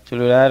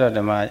 Tulurado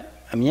the Ma,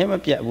 Amiama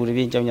Pia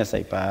Puribian Jonya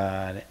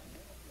Saipa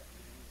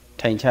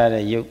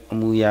Tainchara Yuk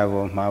Amuya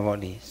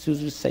Mavoli,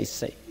 Suzu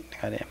say,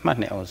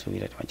 Mane also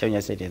with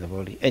Jonya cited the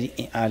volley.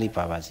 Eddie Ali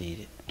Baba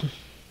said.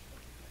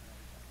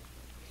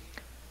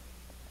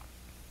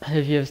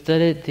 If you have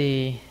studied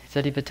the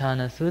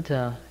Satipatthana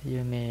Sutta,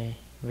 you may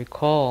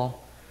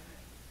recall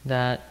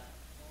that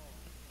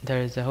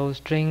there is a whole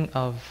string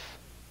of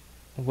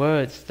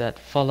words that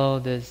follow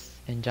this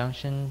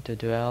injunction to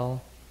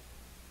dwell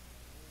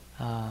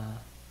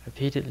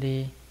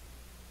repeatedly,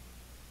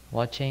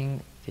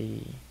 watching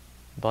the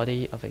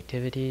body of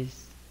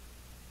activities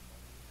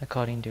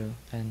according to,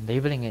 and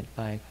labeling it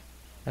by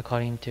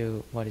according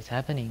to what is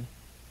happening,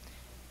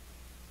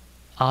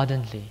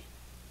 ardently.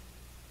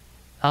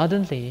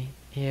 Ardently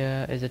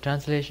here is a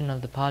translation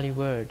of the Pali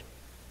word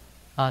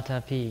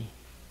atapi,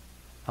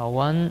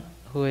 one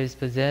who is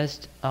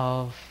possessed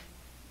of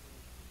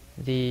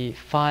the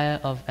fire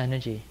of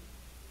energy.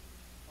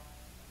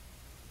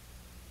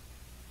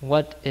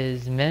 What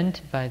is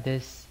meant by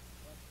this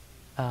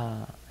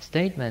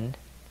statement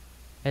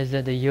is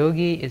that the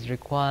yogi is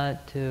required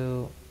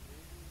to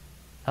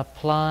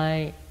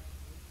apply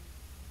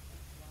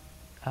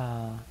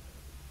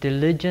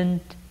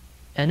diligent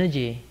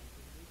energy,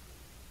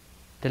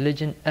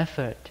 diligent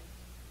effort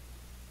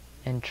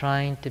in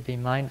trying to be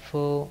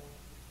mindful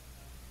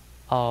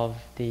of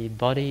the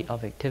body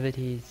of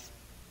activities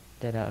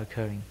that are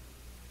occurring.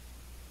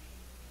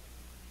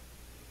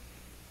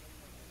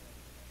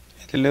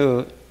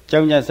 Hello,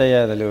 Jonya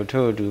Sayadaw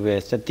told you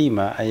where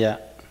Satima Aya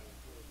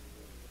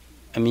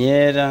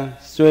Amiera,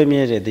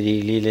 Swemere,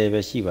 the Lile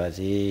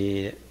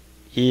Shivazi,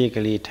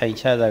 Eagerly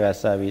Tainchadaga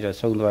Savi, or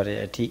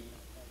Sondware Ati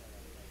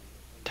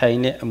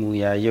Taine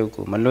Amuya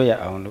Yoko, Maloya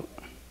Auno.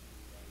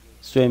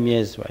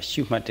 Swemers were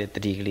shumate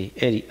trigly,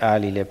 Eri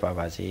Ali le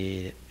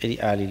Pavasi,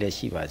 Eri Ali le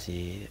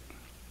Shivasi.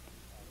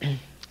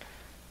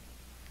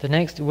 The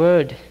next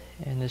word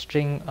in the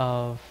string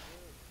of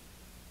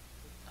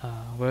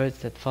words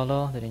that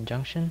follow that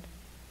injunction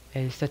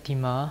is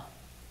satima,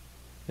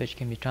 which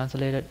can be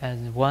translated as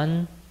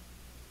one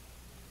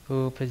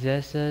who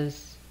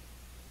possesses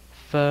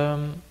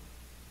firm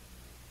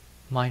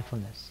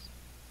mindfulness,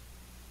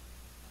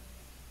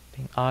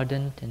 being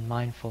ardent and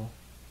mindful,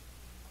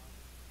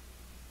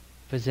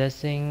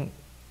 possessing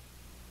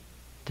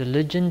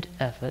diligent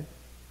effort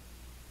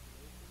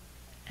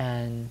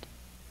and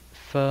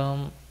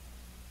firm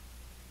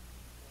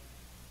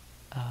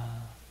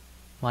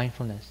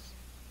mindfulness.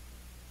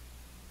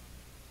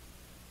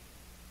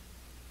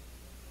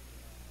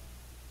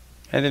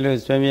 At the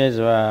Lord's premiers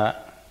were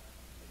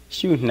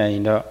shoot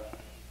nine dog.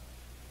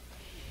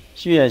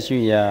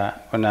 Shuya,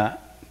 on a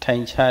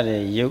time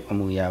charity, yoke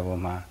amuya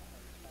woma.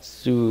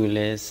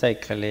 Sule,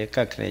 cycle,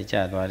 kakle,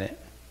 jadware.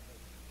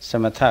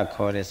 Some attack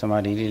or the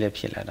samadhi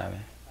lepiladabe.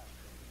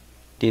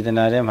 Did the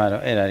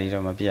Nademaro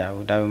Erarido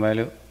Mapia,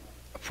 Davamalu,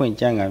 Point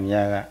Jangam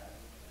Yaga,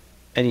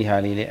 Eddie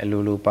Halile,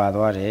 Lulu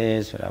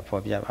Padware, Sura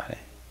Popiabare,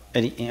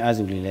 Eddie in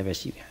Azuli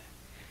Lebeshia.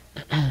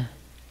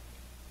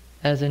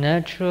 As a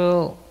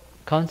natural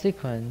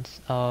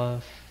consequence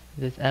of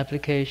this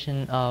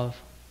application of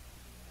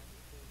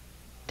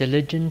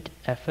diligent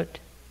effort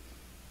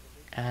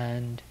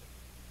and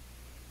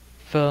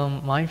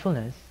firm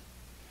mindfulness,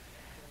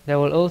 there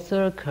will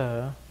also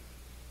occur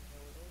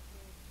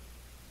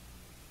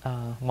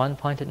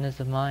one-pointedness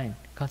of mind,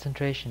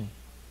 concentration.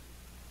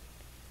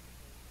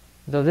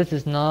 Though this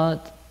is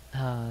not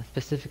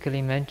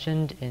specifically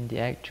mentioned in the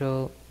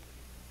actual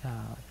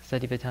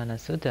Satipatthana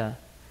Sutta,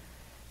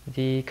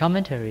 the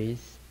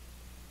commentaries,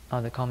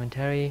 or the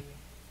commentary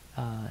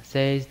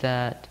says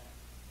that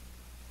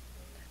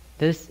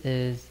this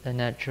is a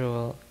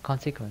natural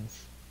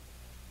consequence,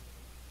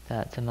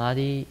 that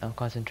samadhi or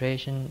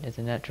concentration is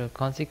a natural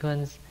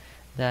consequence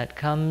that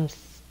comes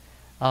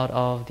out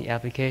of the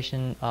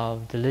application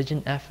of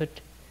diligent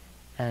effort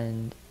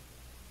and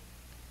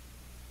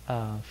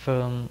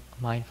firm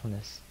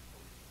mindfulness.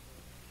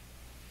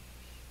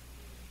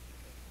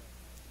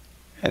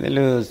 At the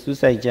Lord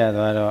Suicide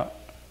Jadwaro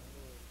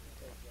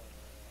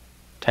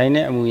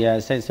Tiny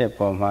Amuya says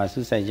for my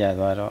Suicide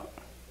Jadwaro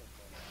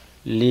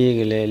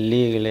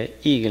legally,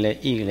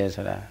 eagle,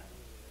 sora.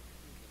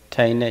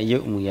 Tiny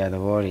Yukmuya the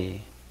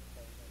worry.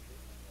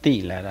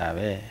 Tila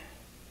Rabe.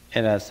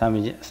 Era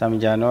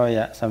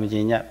Samjanoya,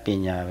 Samjinya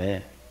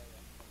Pinyave.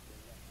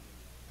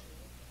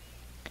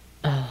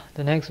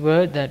 The next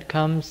word that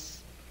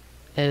comes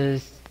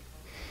is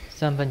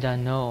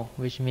Sampanjano,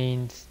 which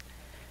means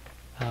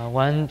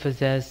one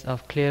possessed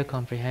of clear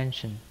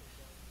comprehension,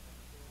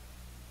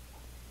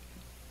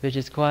 which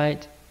is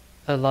quite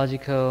a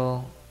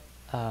logical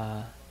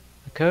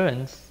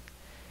occurrence,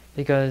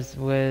 because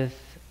with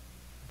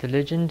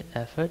diligent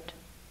effort,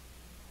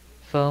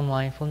 firm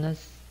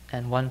mindfulness,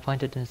 and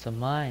one-pointedness of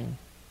mind,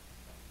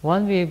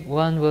 one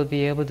will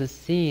be able to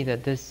see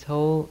that this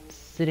whole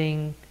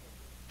sitting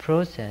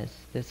process,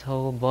 this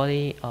whole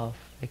body of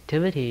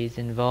activities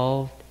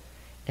involved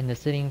in the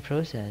sitting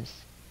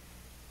process,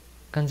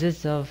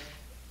 consists of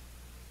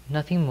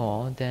nothing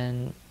more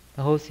than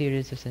a whole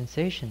series of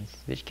sensations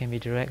which can be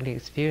directly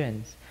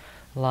experienced,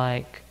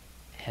 like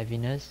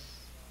heaviness,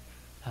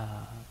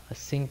 a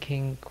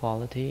sinking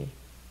quality,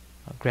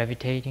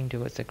 gravitating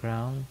towards the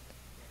ground,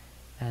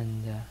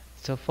 and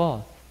so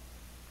forth.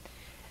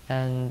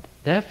 And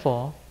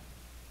therefore,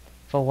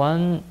 for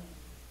one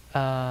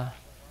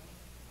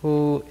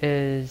who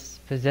is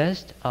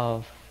possessed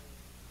of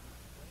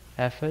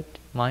effort,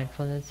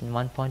 mindfulness, and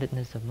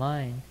one-pointedness of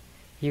mind,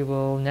 he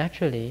will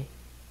naturally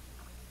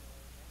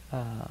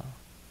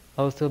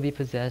also be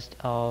possessed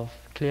of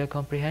clear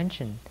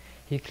comprehension.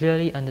 He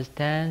clearly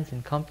understands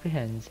and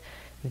comprehends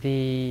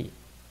the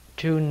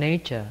true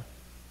nature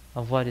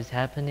of what is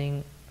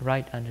happening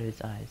right under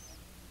his eyes,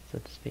 so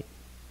to speak.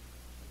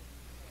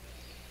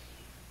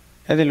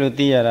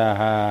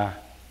 Edilutia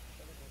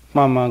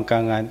Mamma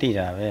Gangan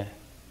Tirabe.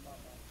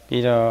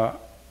 Pero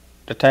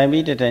the time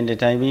be the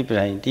time be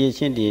blind,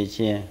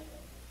 DHN,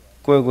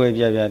 Go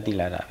Bia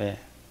Dilarabe.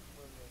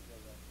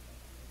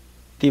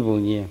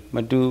 Tibuny,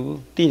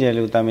 Madu,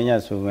 Tidalu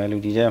Tamiasu,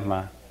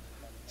 Meludijama,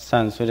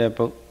 San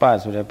Surepo,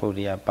 Pass with a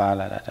Podia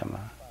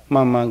Paladama.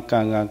 Mamma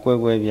Gangan, Go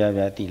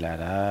Bia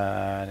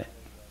Dilara.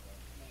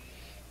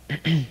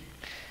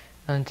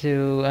 And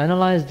to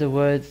analyze the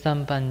word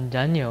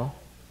Sampanjanyo,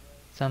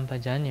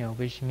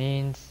 which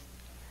means,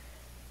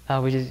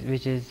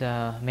 which is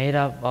made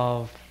up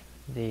of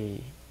the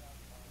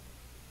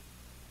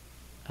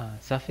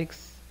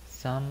suffix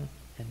sam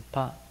and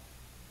pa,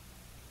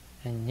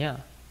 and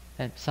nya,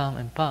 and sam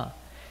and pa.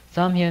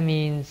 Sam here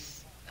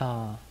means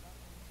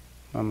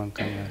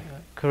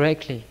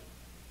correctly,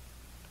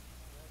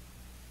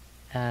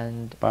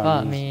 and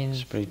pa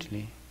means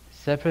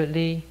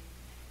separately,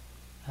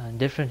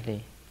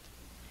 differently.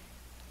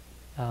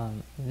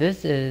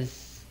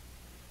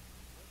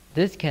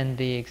 This can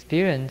be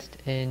experienced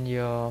in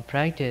your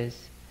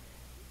practice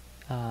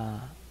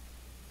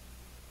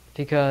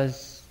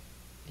because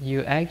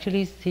you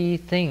actually see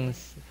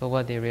things for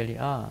what they really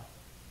are.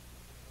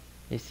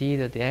 You see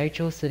that the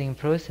actual sitting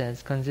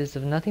process consists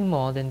of nothing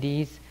more than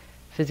these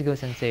physical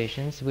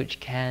sensations which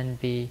can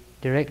be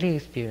directly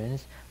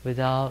experienced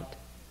without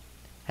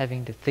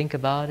having to think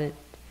about it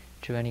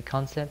through any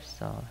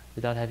concepts or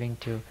without having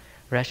to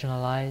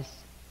rationalize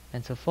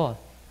and so forth.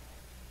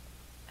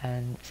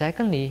 And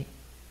secondly,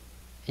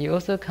 you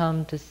also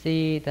come to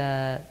see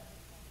that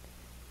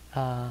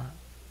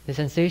the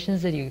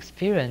sensations that you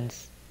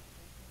experience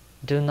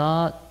do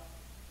not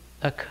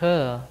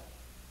occur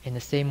in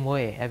the same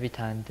way every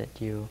time that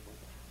you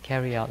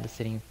carry out the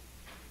sitting,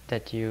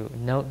 that you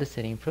note the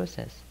sitting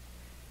process.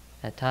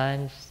 At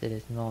times it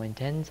is more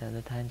intense, at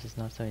other times it's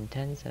not so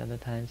intense, at other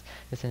times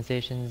the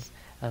sensations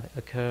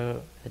occur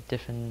at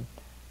different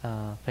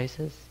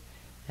places,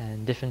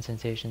 and different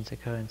sensations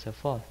occur and so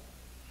forth.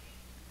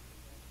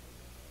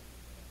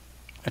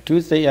 အ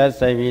ထူးစိတ်အား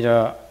စိုက်ပြီး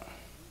တော့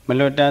မ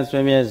လွတ်တမ်း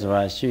ဆွေးမြဲစွာ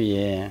ရှုရ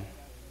င်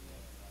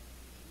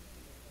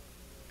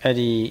အဲ့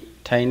ဒီ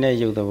ထိုင်တဲ့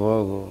ရုပ်သဘော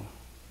ကို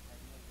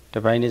တ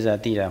ပိုင်းတစ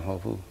သိတာမဟု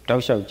တ်ဘူးတော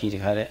က်လျှောက်ကြည့်တ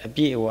ခါတည်းအ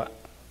ပြည့်အဝ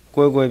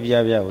ကွဲကွဲ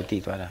ပြားပြားကိုသိ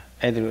သွားတာ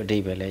အဲ့ဒါလိုအဓိ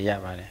ပ္ပာယ်လည်းရ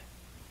ပါတယ်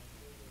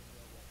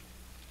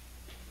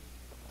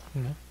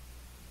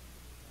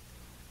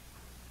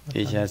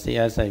ဒီချာစိတ်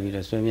အားစိုက်ပြီး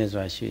တော့ဆွေးမြဲ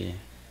စွာရှုရင်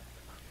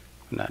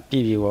ခုနပြ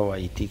ည့်ပြည့်ဝဝ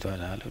ကြီးသိသွား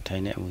တာလို့ထို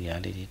င်တဲ့အမူအရာ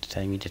လေးတွေတစ်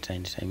ထိုင်ပြီးတစ်ထို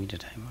င်တစ်ထိုင်ပြီးတ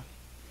စ်ထိုင်ပါ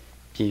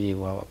ပြည့်ပြည့်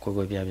ဝဝကွဲ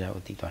ကွဲပြားပြား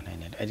ကိုသိသွားနိုင်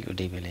တယ်အဲ့ဒီအ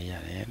ဓိပ္ပာယ်လည်းရ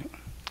တယ်လို့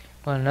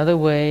Well, another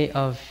way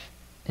of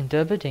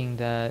interpreting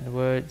that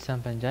word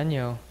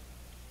sampanjanyo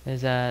is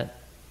that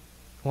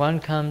one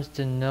comes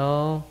to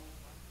know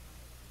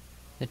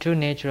the true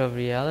nature of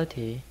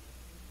reality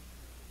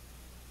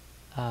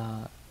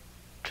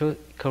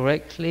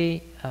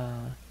correctly,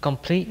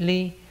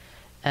 completely,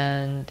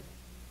 and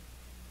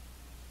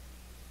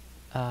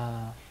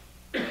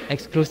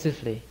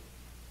exclusively,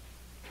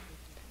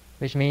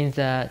 which means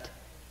that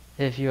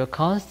if you are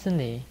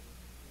constantly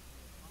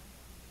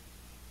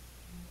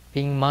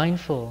being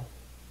mindful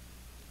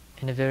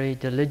in a very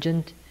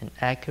diligent and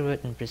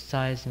accurate and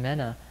precise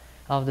manner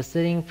of the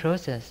sitting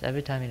process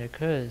every time it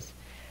occurs,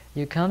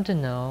 you come to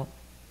know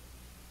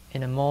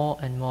in a more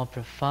and more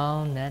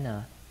profound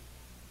manner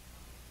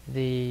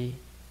the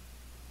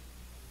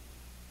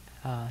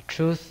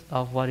truth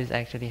of what is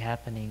actually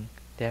happening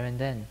there and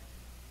then.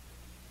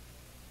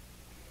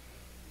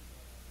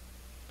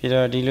 ပြီး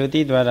တော့ဒီလို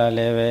သိသွားတာလ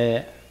ည်းပဲ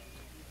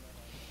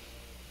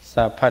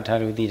စာဖတ်ထား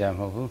လို့သိတာမ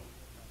ဟုတ်ဘူး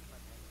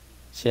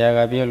ဆရာက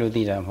ပြောလို့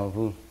သိတာမဟုတ်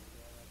ဘူး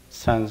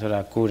ဆံဆိုတာ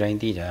ကိုယ်တိုင်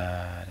သိတာ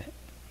တဲ့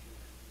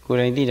ကိုယ်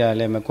တိုင်သိတာ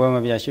လည်းမကွဲမ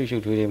ပြားရှုပ်ရှု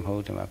ပ်ထွေးထွေးမဟု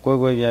တ်တယ်မှာကွဲ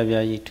ကွဲပြား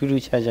ပြားကြီးထူး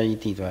ထူးခြားခြား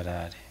ကြီးသိသွားတာ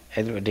တဲ့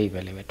အဲ့လိုအဓိပ္ပာ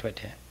ယ်လည်းပဲထွက်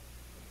တယ်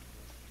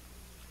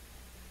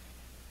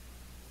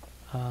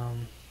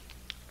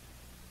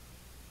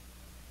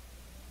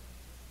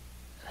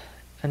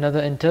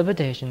Another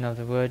interpretation of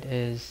the word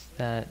is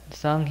that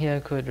sang here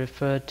could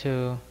refer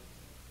to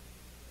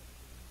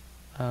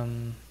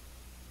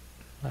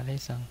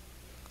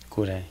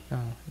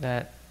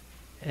that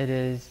it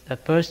is a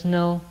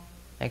personal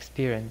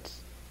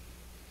experience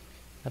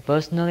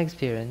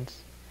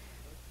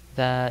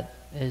that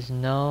is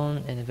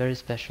known in a very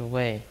special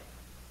way.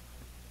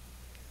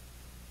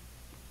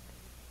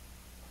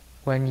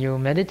 When you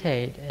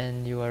meditate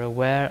and you are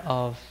aware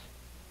of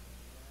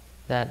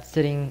that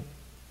sitting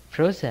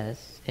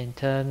process in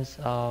terms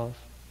of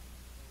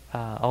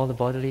all the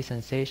bodily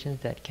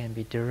sensations that can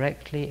be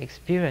directly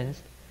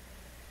experienced,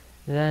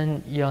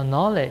 then your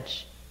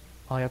knowledge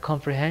or your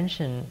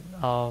comprehension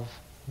of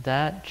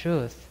that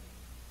truth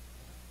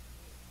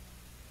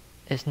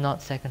is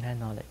not second-hand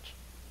knowledge.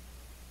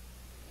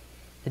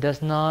 It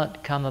does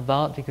not come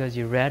about because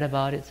you read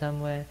about it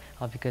somewhere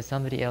or because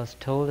somebody else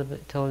told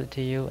it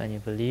to you and you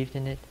believed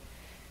in it,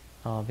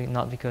 or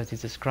not because you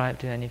subscribe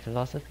to any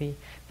philosophy,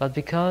 but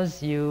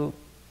because you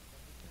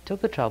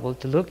took the trouble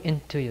to look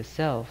into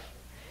yourself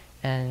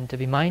and to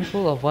be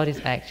mindful of what is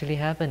actually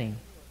happening.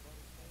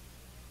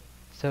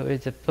 So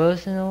it's a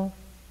personal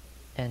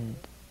and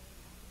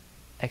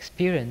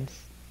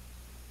experience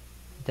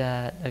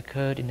that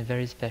occurred in a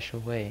very special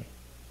way.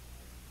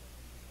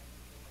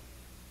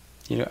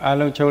 ဒီလိုအ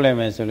လုံးချုပ်လိုက်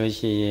မယ်ဆိုလို့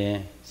ရှိရင်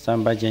စံ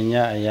ပါဉ္ဇ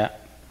အယ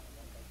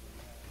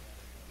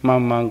မှ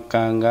န်မှန်က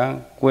န်ကန်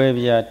ကွဲ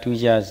ပြားထူး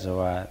ခြား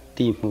စွာ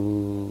သိမှု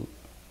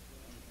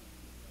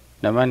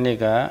နံပါတ်2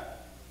က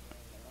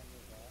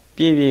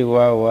ပြည့်ပြည့်ဝ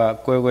ဝ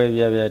ကွဲကွဲ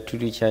ပြားပြားထူး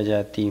ထူးခြား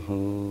ခြားသိမှု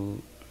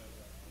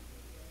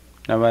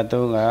နံပါတ်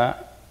3က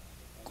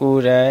ကို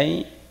ယ်တိုင်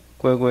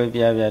ကွဲကွဲ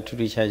ပြားပြားထူး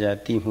ထူးခြားခြား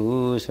သိမှု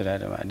ဆိုတာ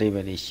တော့အဓိပ္ပာ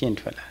ယ်ကြီးရှင်း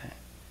ထွက်လာတယ်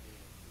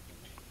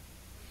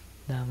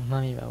ဒါမှ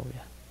န်ပြီပါ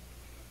ဗျာ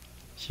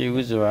ရှိ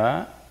ဥစွာ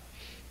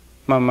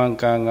မှန်မှန်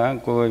ကန်ကန်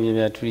ကိုယ်ကွဲပြား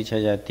ပြားထူးထူး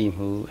ခြားခြားသိ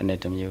မှုအနေ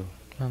တစ်မျိုး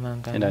မှန်မှန်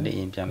ကန်အဲ့ဒါလေးအ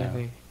ရင်ပြန်လာ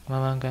မှ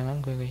န်မှန်ကန်ကန်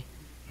ကွဲကွဲ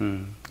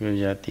ကွဲ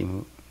ပြားသိမှု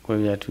ကွဲ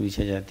ပြားထူးထူး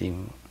ခြားခြားသိ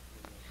မှု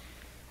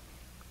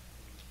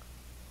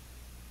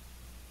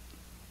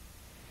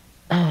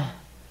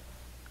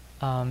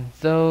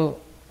So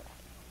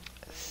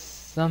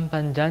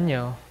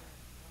sampanjanyo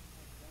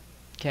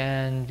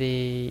can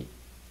be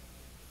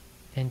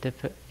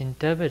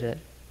interpreted,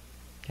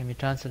 can be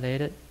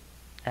translated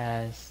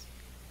as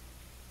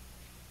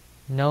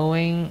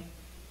knowing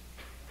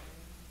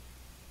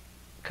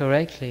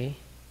correctly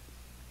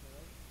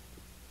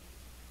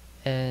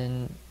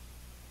in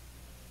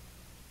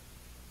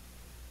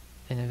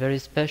a very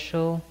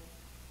special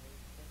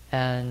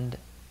and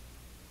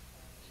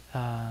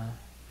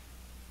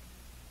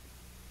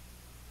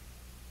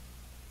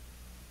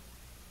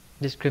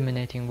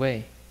discriminating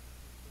way.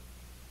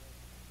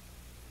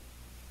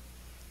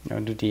 နော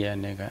က်ဒုတိယ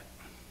နဲ့က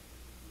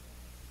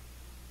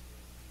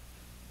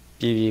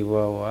ပြည်ပြည်ဝ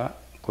ဝ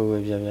ကိုယ်ဝေ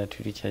ပြပြ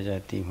ထူးထူးခြား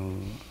ခြားသိမှု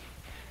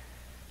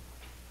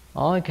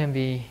Or it can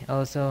be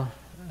also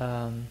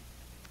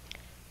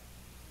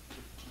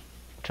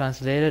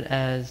translated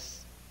as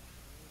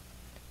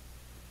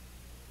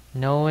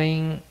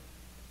knowing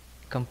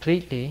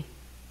completely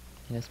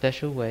in a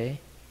special way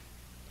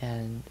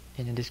and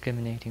in a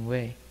discriminating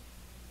way.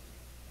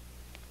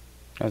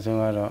 နောက်ဆုံး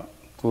ကတော့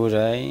ကိုယ်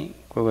တိုင်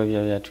ကိုယ်ဝေပြ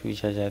ပြထူး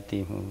ခြားခြားသိ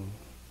မှု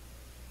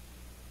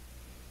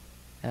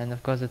And of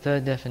course, the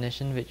third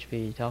definition, which we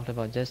talked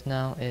about just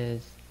now,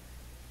 is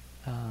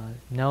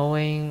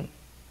knowing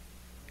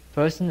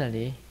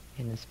personally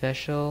in a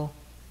special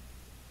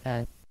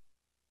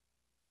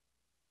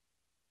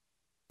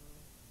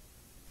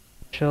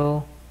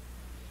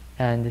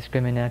and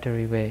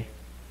discriminatory way.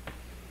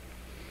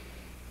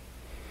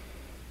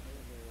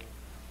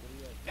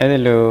 အဲ့ဒါ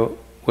လို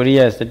ဝိရိယ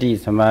စတိ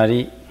သမာ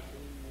ဓိ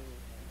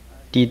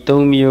ဒီ၃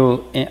မျိုး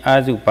အင်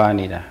အားစုပါ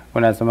နေတာခု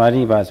နသမာ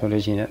ဓိပါဆို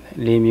လို့ရှိရင်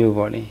၄မျိုး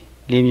ပေါ့လေ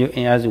၄မျိုးအ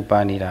င်အားစုပါ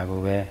နေတာကို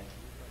ပဲ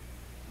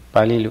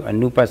ပါဠိလိုအ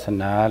နုပဿ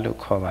နာလို့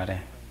ခေါ်ပါတ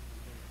ယ်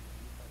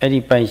အဲ့ဒီ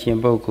ပိုင်ရှင်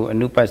ပုဂ္ဂိုလ်အ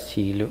နုပ္ပ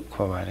စီလို့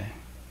ခေါ်ပါတယ်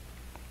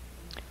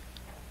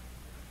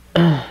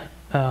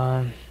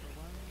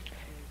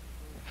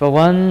For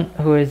one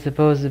who is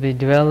supposed to be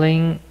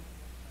dwelling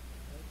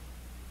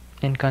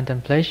in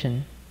contemplation,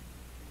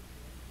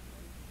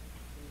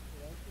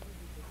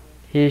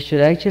 he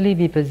should actually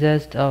be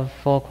possessed of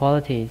four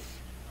qualities.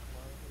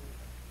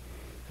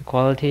 The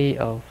quality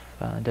of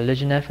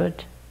diligent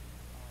effort,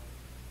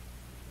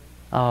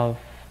 of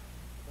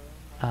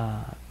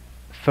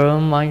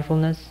firm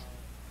mindfulness,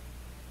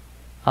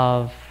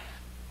 of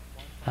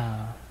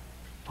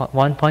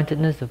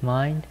one-pointedness of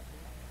mind,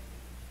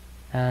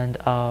 and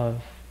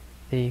of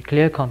the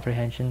clear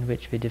comprehension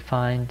which we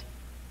defined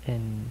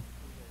in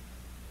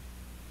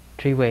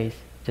 3 ways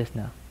just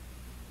now.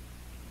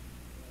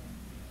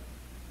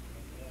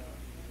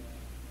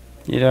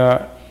 ဒီတော့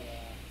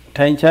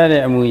ထိုင်ချ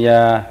တဲ့အမူအရာ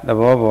သ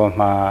ဘောပေါ်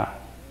မှာ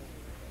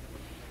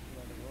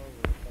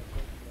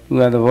သူ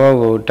ကသဘော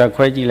ကိုတက်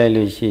ခွဲကြည့်လိုက်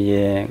လို့ရှိရ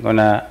င်ခု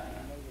န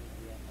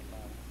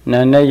နာ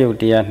နဲ့ယုတ်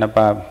တရား2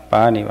ပါး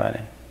ပါနေပါတ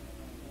ယ်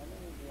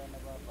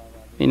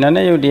ဒီနာ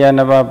နဲ့ယုတ်တရား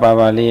2ပါးပါ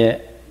ပါလေးရဲ့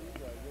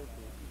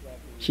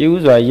ရှိဥ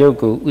စွာယုတ်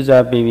ကိုဥ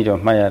စားပေးပြီး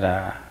တော့မှတ်ရတာ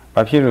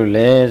ဘာဖြစ်လို့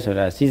လဲဆို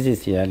တာစိစစ်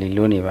စရာလေး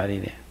လိုနေပါ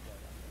သေးတယ်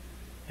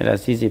အဲ့ဒါ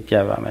စိစစ်ပြ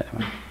ပါမယ်ဒီ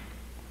မှာ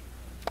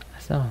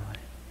အစမ်း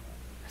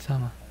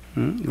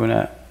ခုန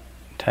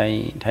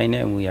ထိုင်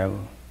တဲ့အမူအရာ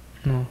ကို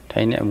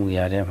ထိုင်တဲ့အမူအ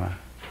ရာထဲမှာ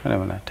ဟုတ်တယ်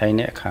မလားထိုင်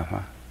တဲ့အခါ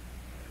မှာ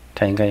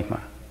ထိုင်ကြိုက်မှာ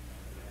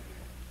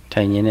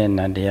ထိုင်နေတဲ့န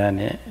န္တရား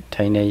နဲ့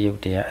ထိုင်တဲ့ယုတ်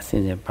တရားအစ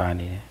ဉ်စဉ်ပါ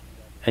နေတယ်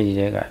အဲ့ဒီတ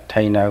ည်းက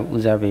ထိုင်တာကိုဥ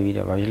စားပေးပြီး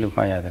တော့ဘာဖြစ်လို့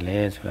မှတ်ရတယ်လဲ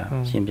ဆိုတာ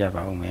ရှင်းပြ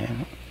ပါဦးမယ်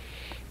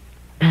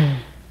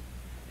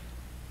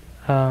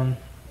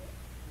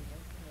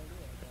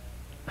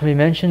We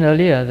mentioned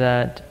earlier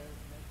that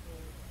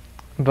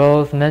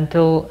both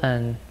mental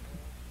and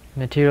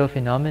material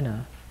phenomena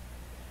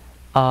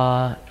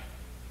are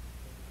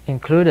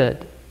included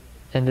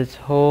in this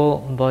whole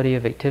body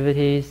of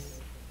activities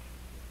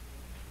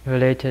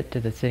related to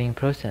the sitting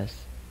process.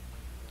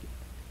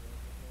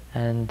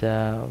 And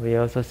we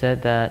also said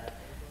that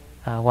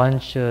one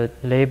should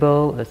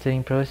label the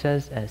sitting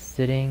process as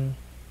sitting,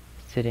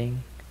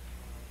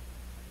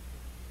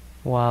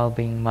 while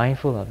being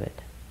mindful of it.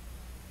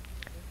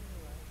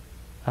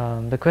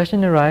 The question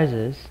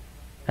arises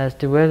as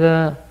to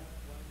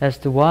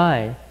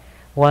why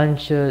one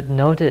should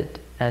note it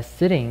as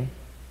sitting,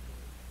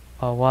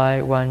 or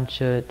why one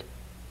should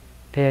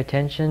pay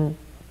attention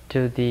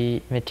to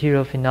the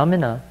material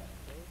phenomena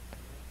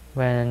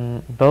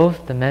when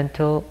both the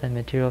mental and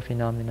material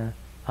phenomena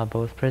are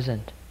both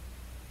present.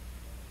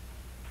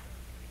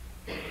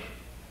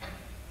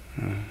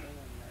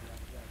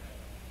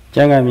 ကျ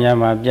မ်းဂန်များ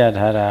မှာပြ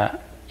ထားတာ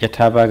ယ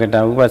ထာပါကတ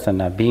ဥပ္ပဿ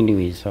နာဘိနု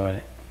ဝေဆို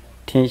တဲ့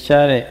ထင်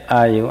ရှားတဲ့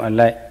အာယုံအ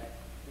လိုက်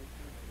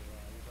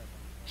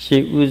ရှိ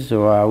ဥ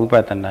စွာဝိပ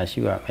ဿနာရှု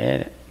ရမယ်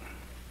တဲ့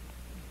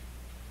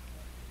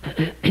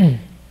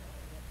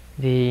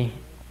The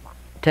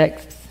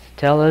texts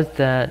tell us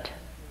that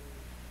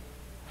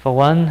for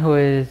one who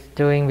is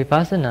doing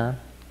Vipassana,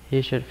 he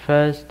should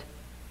first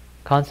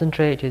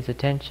concentrate his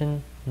attention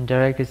and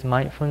direct his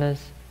mindfulness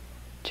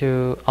to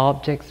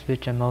objects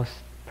which are most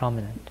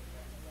prominent.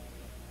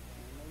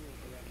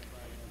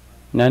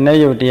 နာနဲ့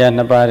ယုတ်တရား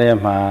2ပါးထဲ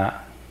မှာ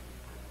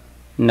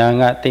နာ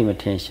ငါသိမ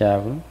ထင်ရှား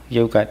ဘူး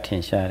ယုတ်ကထ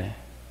င်ရှားတယ်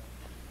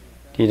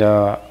ဒီ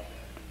တော့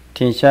ထ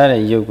င်ရှား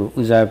တဲ့ယုတ်ကို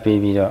ဥစားပေး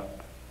ပြီးတော့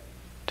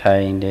ထို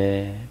င်တယ်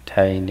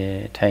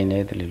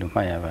တယ်လို့မှ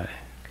တ်ရပါတယ်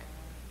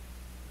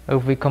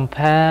If we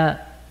compare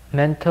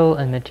mental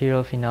and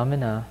material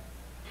phenomena,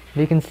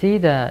 we can see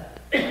that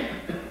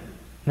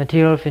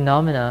material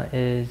phenomena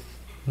is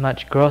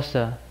much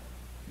grosser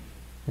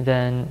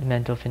than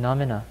mental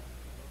phenomena.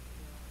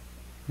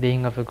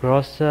 Being of a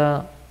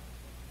grosser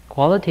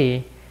quality,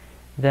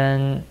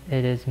 then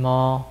it is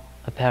more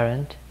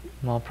apparent,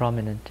 more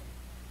prominent.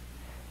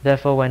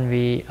 Therefore, when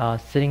we are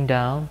sitting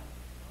down,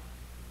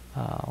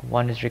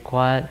 one is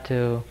required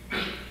to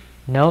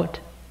note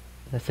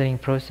the sitting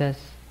process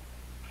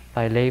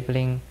by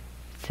labeling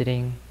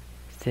sitting,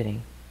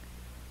 sitting.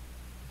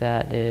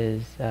 That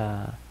is,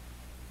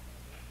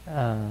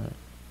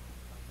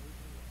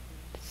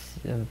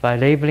 by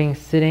labeling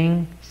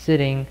sitting,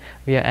 sitting,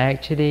 we are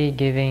actually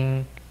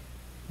giving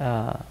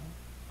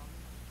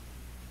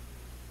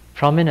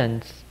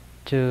prominence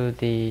to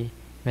the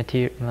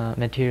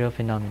material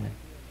phenomenon.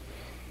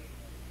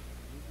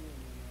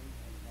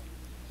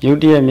 ယုတ်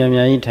တရက်များ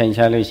များကြီးထိုင်ချ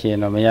လို့ရှိရင်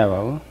တော့မရပါ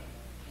ဘူး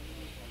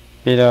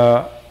ပြီးတော့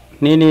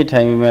နှီးနှီး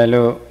ထိုင်မိမယ်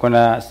လို့ခုန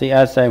စိတ်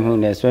အားဆိုင်မှု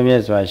နဲ့ဆွဲမြဲ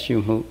စွာရှု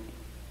မှု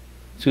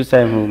စူး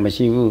စိုက်မှုမ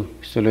ရှိဘူး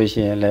ဆိုလို့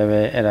ရှိရင်လည်း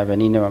ပဲအဲ့ဒါပဲ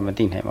နည်းနဲ့မှမ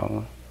သိနိုင်ပါ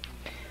ဘူး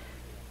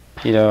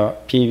ပြီးတော့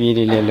ဖြည်းဖြည်း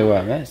လေးလေးလုပ်ရ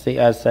မယ်စိတ်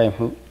အားဆိုင်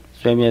မှု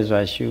ဆွဲမြဲစွာ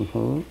ရှု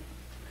မှု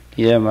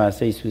ဒီထဲမှာ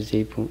စိတ်စူးစိ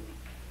တ်မှု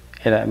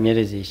အဲ့ဒါအမြဲတ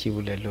စေရှိ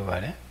ဖို့လည်းလိုပါ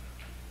တယ်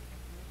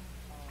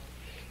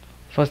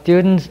For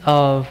students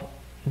of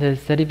the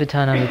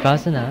Satipatthana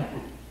Vipassana,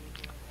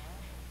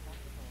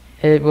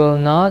 it will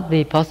not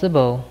be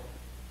possible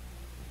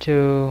to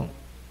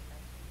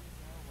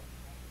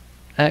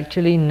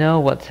actually know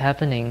what's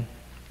happening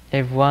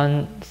if one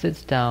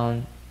sits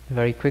down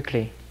very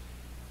quickly.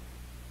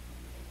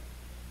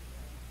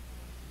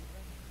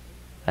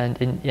 And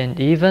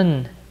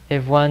even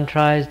if one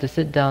tries to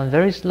sit down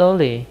very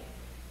slowly,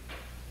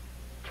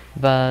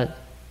 but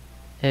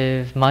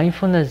if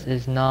mindfulness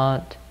is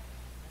not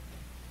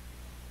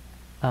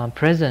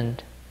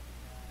present,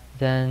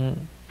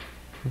 then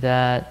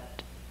that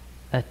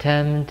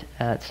attempt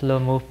at slow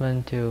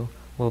movement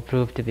will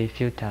prove to be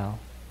futile.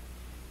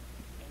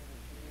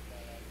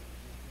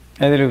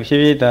 အဲ့ဒါလို့ဖြ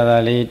ည်းဖြည်းသာသာ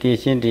လေးတည်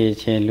ရှင်းတည်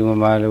ချင်းလူမ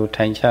မာလို့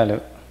ထိုင်ချ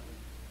လို့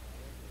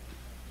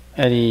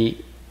အဲ့ဒီ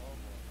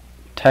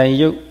ထိုင်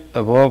ရုပ်သ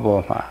ဘော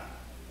ပေါ်မှာ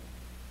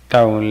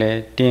တောင်းလဲ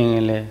တ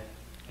င်းလဲ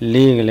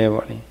လေးကလေး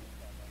ပေါ့လေ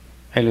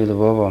အဲ့လိုသ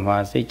ဘောပေါ်မှာ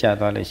စိတ်ကြ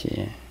သွားလို့ရှိရ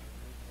င်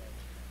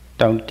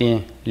တောင်းတ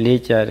င်း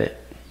လေးကြတဲ့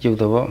ရုပ်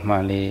သဘောမှ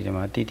န်လေးဒီ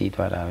မှာတည်တည်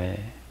သွားတာပဲ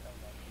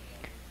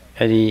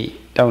အဲ့ဒီ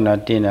တောင်းတာ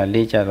တင်းတာ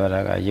လေးကြသွားတာ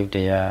ကရုပ်တ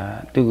ရား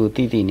သူ့ကိုတ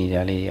ည်တည်နေ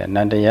တာလေးကအန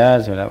န္တရား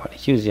ဆိုတာပေါ့လေ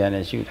ရှုစရာ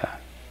နဲ့ရှုတာ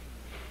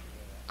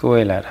ကို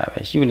ယ်လာတာပဲ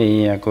ရှုနေရ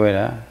င်ကိုယ်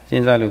တာစ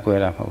ဉ်းစားလို့ကို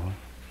ယ်တာမဟုတ်ဘူး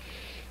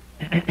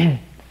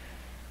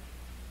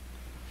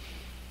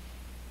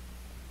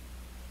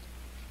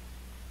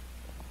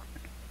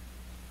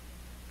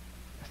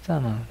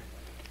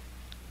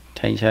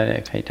ထိုင်ချတဲ့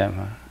အခိုက်အတန့်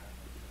မှာ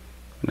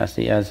နတ်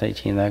စီအားစိတ်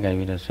ချင်းသားကြ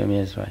ပြီးတော့ဆွေး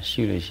မြဲစွာ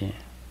ရှုလို့ရှိရင်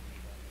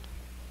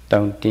တော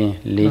င်းတင်း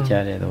လေးကြ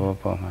တဲ့သဘော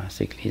ပေါ်မှာ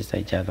စိတ်ကလေးစို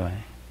က်ကြသွားရ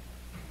င်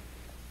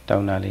တော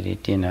င်းတာလေးတွေ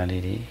တင်းတာ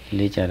လေးတွေ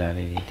လေးကြတာ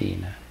လေးတွေတည်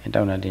နေတာ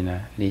တောင်းတာတင်းတာ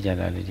လေးကြ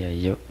တာလေးတွေ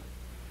ရုပ်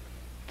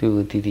သူ့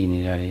ကိုတည်တည်နေ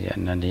တာလေးတွေအ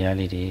နန္တရား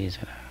လေးတွေ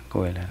ဆိုတာ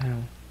ကိုယ်လာ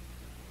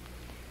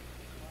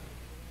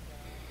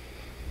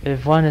If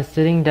one is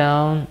sitting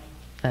down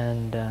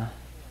and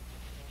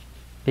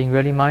being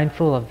really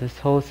mindful of this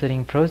whole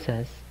sitting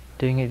process,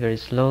 doing it very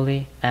slowly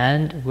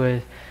and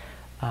with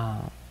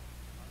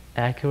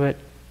accurate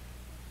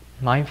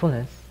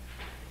mindfulness,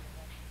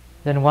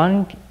 then one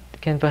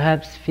can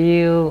perhaps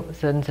feel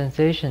certain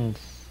sensations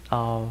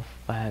of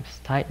perhaps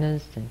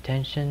tightness and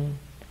tension,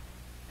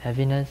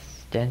 heaviness,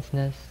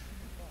 denseness,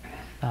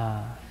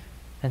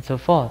 and so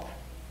forth.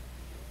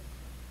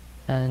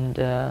 And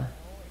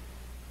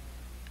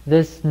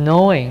this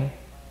knowing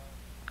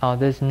or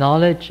this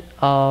knowledge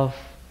of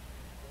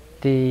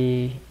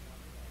the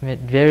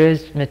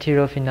various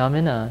material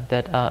phenomena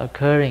that are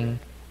occurring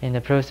in the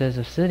process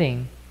of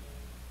sitting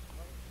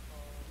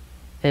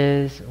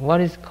is what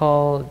is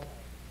called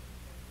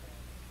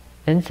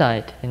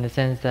insight, in the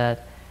sense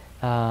that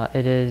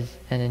it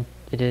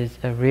is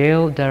a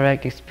real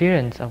direct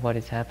experience of what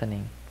is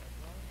happening.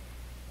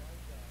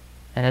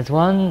 And as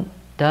one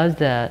does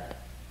that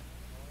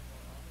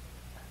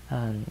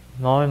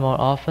more and more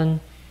often,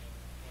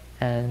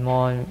 and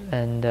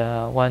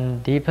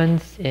one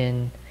deepens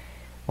in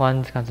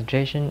one's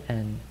concentration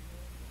and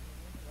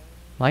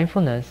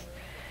mindfulness,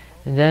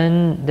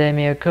 then there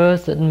may occur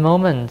certain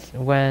moments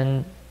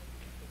when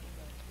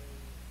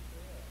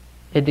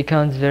it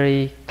becomes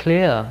very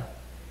clear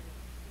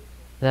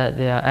that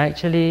there are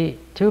actually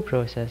two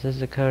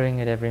processes occurring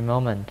at every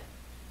moment.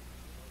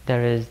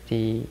 There is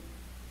the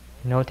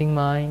noting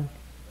mind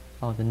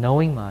or the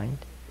knowing mind,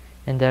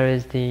 and there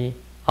is the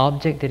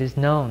object that is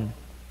known,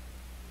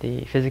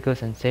 the physical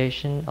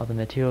sensation or the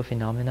material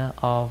phenomena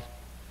of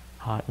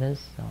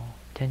hardness or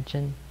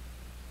tension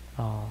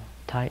or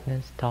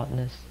tightness,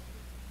 tautness,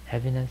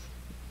 heaviness,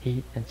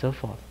 heat, and so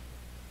forth.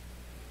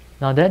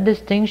 Now that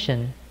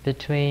distinction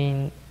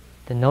between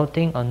the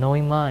noting or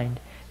knowing mind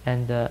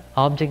and the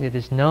object that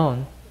is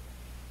known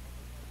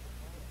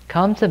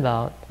comes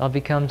about or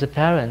becomes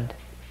apparent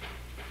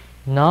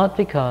not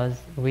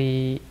because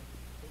we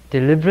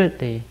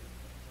deliberately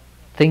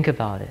think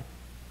about it.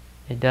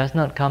 It does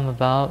not come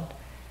about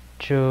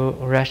through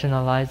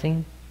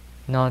rationalizing,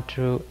 nor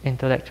through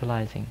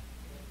intellectualizing.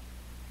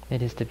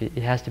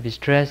 It has to be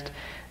stressed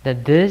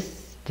that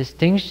this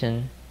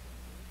distinction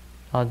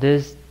or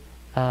this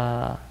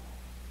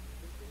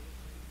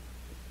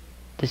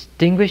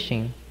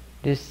distinguishing,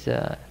 this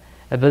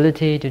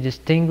ability to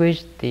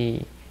distinguish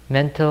the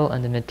mental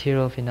and the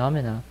material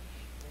phenomena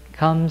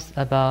comes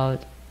about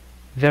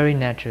very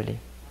naturally.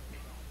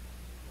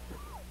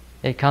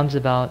 It comes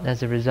about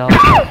as a result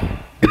of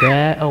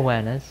bare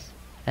awareness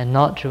and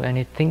not through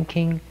any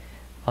thinking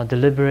or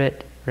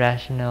deliberate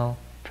rational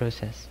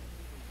process.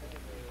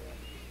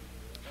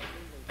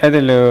 အဲ့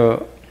ဒါလို့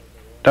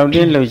တောင်းတ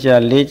င်းလှုပ်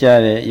ရှားလေးကြ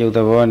တဲ့ယုတ်သ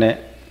ဘောနဲ့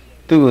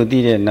သူ့ကိုသိ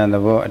တဲ့နာမ်သ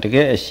ဘောတက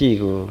ယ်အရှိ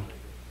ကို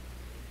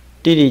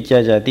တိတိကျ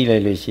ကျသိလို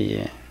က်လို့ရှိရ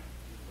င်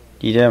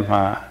ဒီထဲ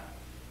မှာ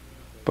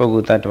ပုဂ္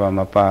ဂိုလ်တ attva မ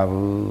ပါ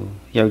ဘူး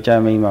ယော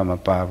က်ျားမိန်းမမ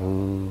ပါ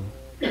ဘူး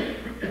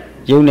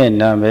ယုံနဲ့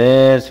နာမ်ပဲ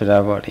ဆိုတာ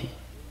ပေါ့လေ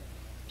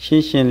ရှ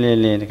င်းရှင်းလင်း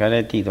လင်းတခါ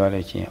လေးသိသွား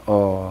လို့ရှိရင်ဩ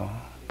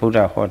ဘု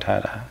ရားဟော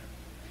ထားတာ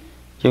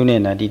ယုံနဲ့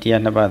နာဒီတ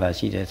ရားနှစ်ပါးသာ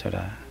ရှိတယ်ဆို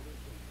တာ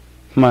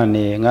မှန်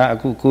နေငါအ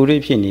ခုကိုယ်ရိ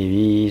ပ်ဖြစ်နေ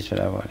ပြီဆို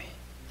တာပေါ့လေ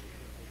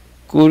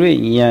ကိုယ်ရိပ်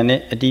ဉာဏ်နဲ့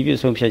အတည်ပြု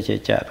ဆုံးဖြတ်ချက်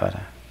ကြသွား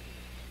တာ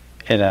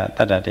အဲ့ဒါတ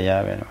တ္တတ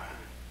ရားပဲနော်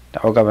ဒါ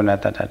ဩကပ္ပနာ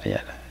တတ္တတ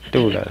ရား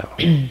တို့လာတာပေါ့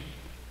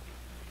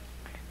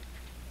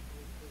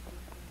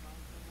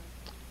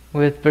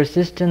With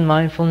persistent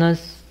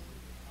mindfulness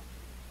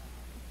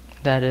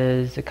that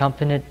is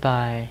accompanied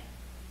by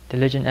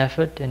diligent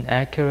effort in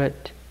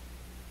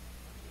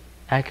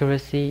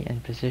accuracy and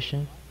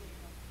precision,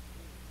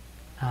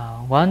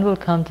 one will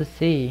come to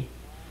see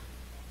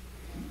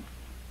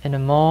in a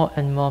more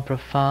and more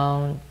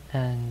profound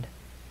and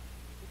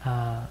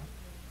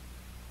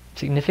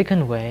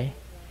significant way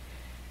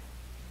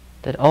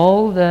that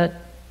all that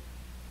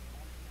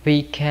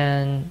we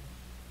can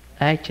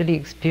actually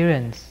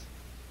experience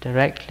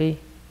directly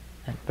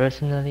and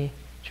personally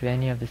through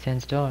any of the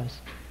sense doors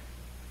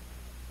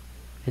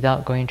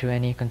without going through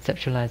any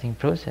conceptualizing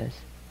process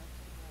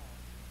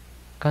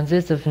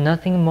consists of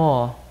nothing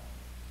more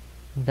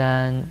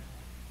than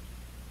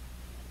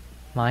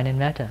mind and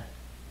matter,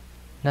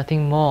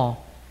 nothing more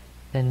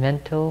than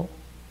mental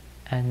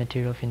and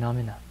material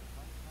phenomena.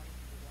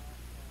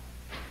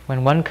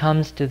 When one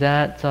comes to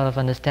that sort of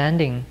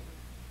understanding,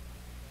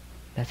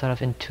 that sort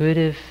of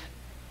intuitive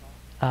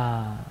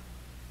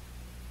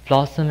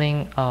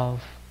blossoming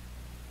of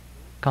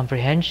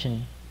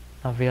comprehension,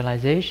 of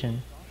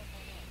realization,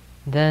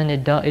 then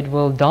it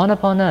will dawn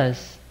upon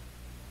us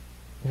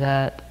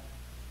that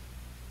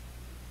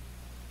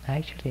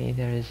actually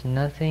there is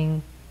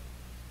nothing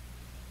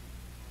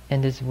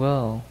in this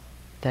world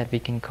that we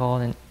can call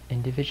an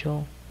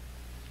individual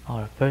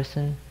or a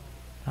person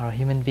or a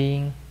human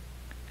being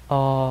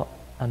or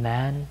a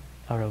man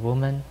or a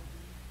woman,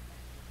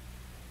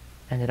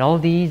 and that all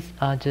these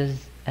are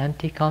just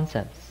empty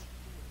concepts,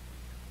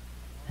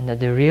 and that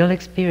the real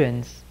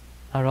experience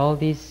are all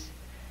these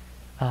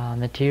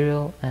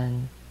material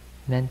and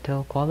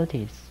mental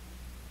qualities,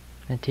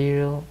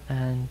 material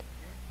and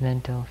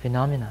mental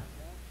phenomena.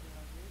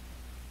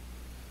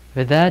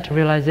 With that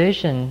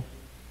realization,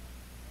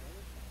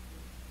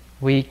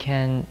 we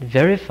can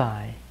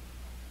verify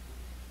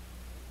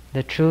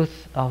the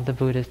truth of the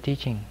Buddha's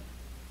teaching.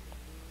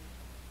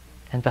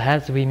 And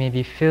perhaps we may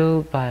be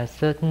filled by a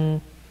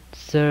certain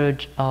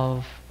surge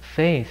of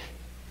faith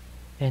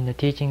in the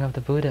teaching of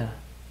the Buddha.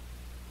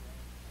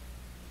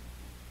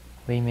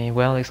 We may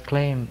well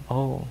exclaim,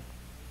 oh,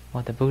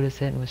 what the Buddha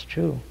said was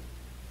true.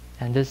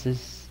 And this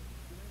is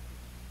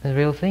the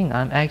real thing.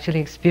 I'm actually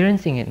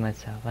experiencing it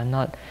myself. I'm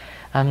not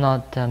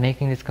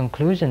making this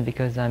conclusion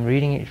because I'm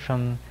reading it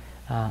from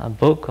a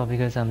book or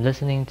because I'm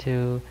listening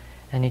to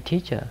any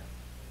teacher.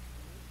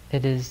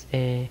 It is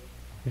a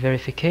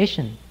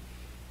verification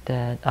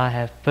that I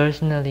have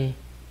personally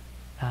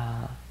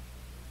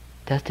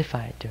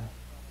testified to.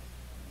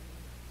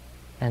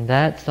 And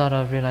that sort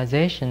of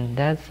realization,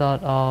 that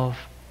sort of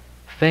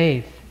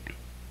faith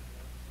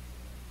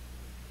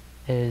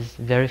is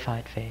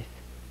verified faith.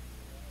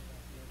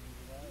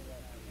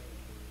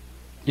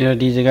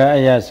 ဒီစကား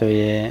အရာဆို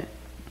ရင်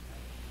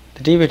တ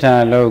တိပဋ္ဌာန်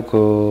အလုပ်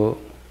ကို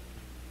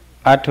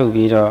အထုတ်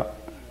ပြီးတော့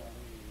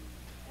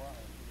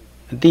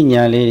အတိ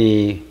ညာလေးတွေ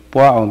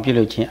ပွားအောင်ပြု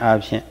လုပ်ခြင်းအ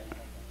ပြင်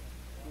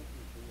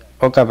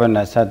ဩကပ္ပ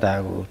နာသတ္တာ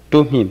ကို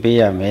တိုးမြှင့်ပေး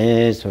ရမ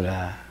ယ်ဆိုတာ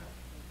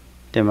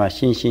ဒီမှာ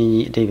ရှင်းရှင်း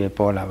ကြီးအဓိပ္ပာယ်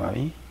ပေါ်လာပါ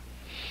ပြီ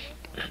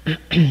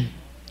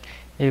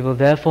It will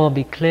therefore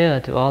be clear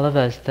to all of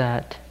us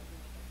that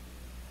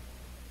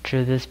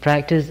through this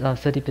practice of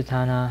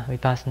Satipatthana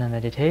Vipassana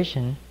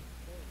meditation,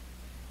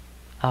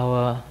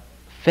 our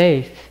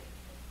faith,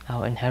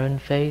 our inherent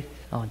faith,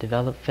 our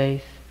developed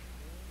faith,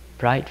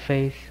 bright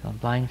faith or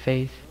blind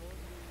faith,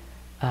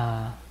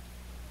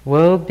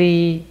 will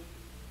be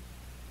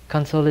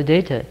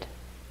consolidated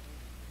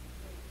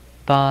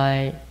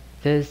by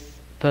this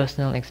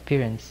personal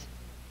experience.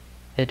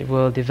 It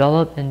will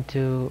develop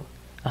into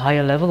a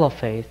higher level of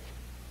faith,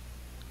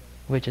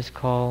 which is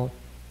called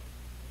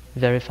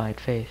verified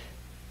faith,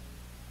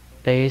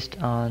 based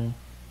on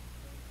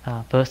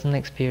personal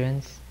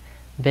experience,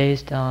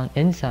 based on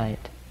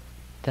insight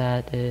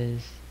that is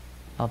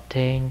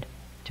obtained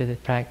to the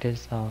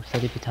practice of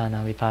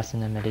Satipatthana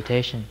Vipassana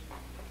meditation.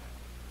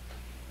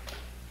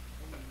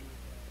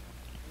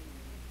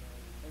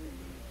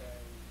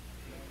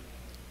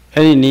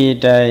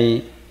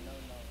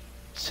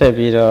 ဆက်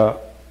ပြီးတော့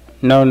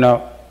နော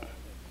က်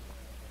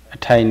အ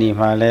ထိုင်ဒီ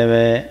မှာလည်း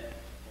ပဲ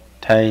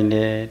ထိုင်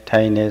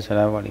တယ်ဆို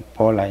တာပေါ့လေ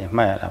ပေါ်လာရင်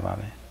မှတ်ရတာပါ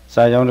ပဲ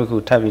စာကြောင်းတစ်ခု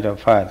ထပ်ပြီးတော့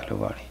ဖတ်ရတယ်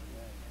လို့ပေါ့လေ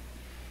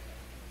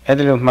အဲ့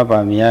ဒါလို့မှတ်ပါ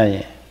မရရ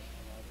င်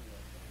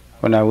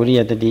ခုနဝိရိယ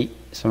တတိ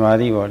စမာ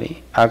ဓိပေါ့လေ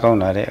အားကောင်း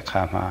လာတဲ့အ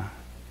ခါမှာ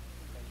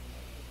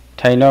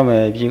ထိုင်တော့မ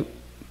ယ်ပြု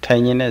ထို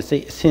င်နေတဲ့စိ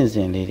တ်အဆင့်စ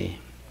ဉ်လေးတွေ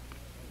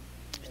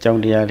အကြော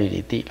င်းတရားလေး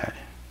တွေသိလာတ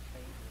ယ်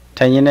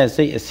ထိုင်နေတဲ့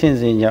စိတ်အဆင့်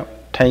စဉ်ကြောင့်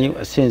ထိုင်ရုပ်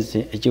အဆင့်စ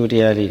ဉ်အကျိုးတ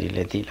ရားလေးတွေလ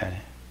ည်းသိလာတ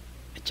ယ်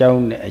အကြော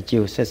င်းနဲ့အ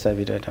ကျိုးဆက်ဆက်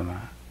ပြီးတော့ဓမ္မ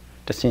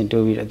တဆင့်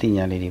တိုးပြီးတော့အသိ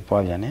ဉာဏ်လေးတွေ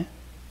ပွားပြန်တယ်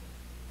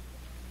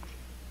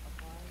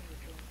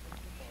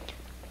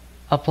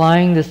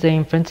Applying the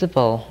same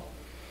principle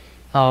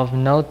of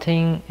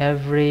noting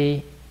every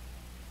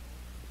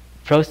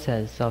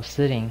process of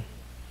sitting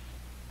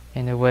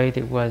in the way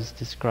that was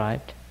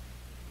described,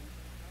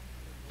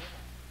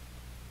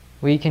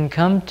 we can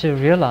come to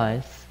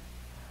realize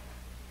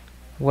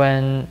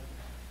when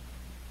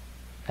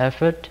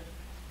effort,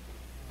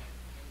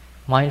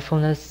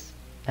 mindfulness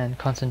and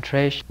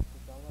concentration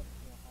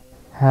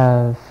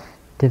have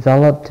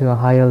developed to a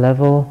higher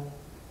level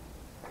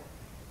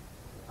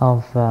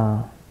of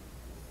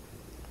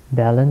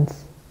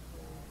balance,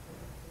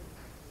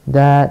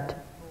 that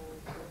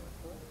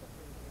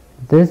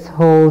this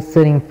whole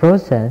sitting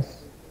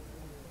process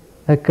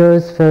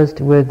occurs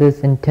first with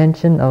this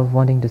intention of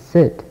wanting to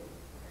sit,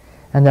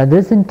 and that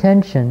this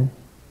intention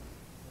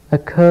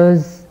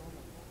occurs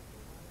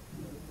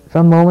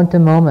from moment to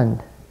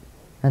moment,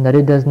 and that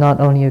it does not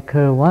only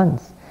occur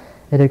once,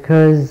 it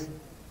occurs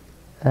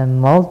a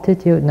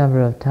multitude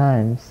number of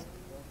times,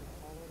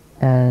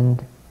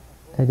 and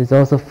it is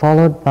also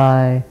followed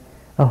by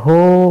a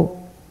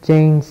whole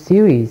chain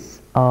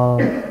series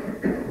of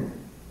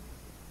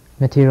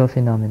material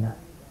phenomena.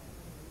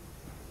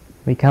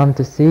 We come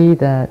to see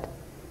that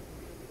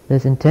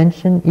this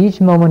intention,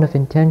 each moment of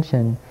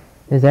intention,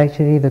 is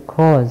actually the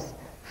cause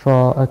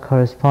for a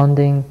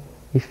corresponding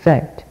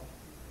effect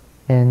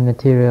in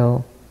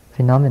material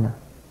phenomena.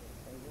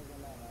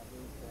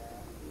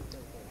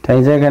 ထို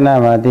င်စက္ကနာ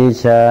မှာတေ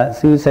ချာ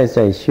စူးစို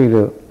က်ရှု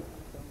လို့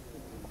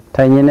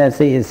ထိုင်နေတဲ့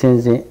စိတ်အစဉ်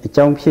စဉ်အ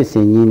ကြောင်းဖြစ်စ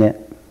ဉ်ကြီးနဲ့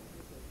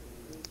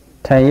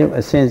ထိုင်ရုပ်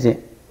အစဉ်စဉ်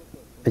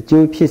အ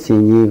ကျိုးဖြစ်စ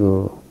ဉ်ကြီးကို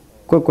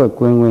ကွက်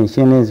ကွင်းရှ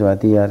င်းလင်းစွာ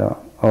သိရတော့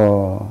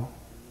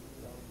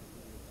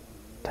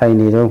ထိုင်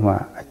နေတော့မှ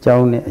အကြော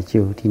င်းနဲ့အ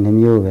ကျိုးဒီနှ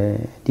မျိုးပဲ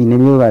ဒီနှ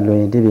မျိုးကလွယ်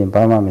ရင်ဒီပြင်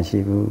ဘာမှမရှိ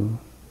ဘူး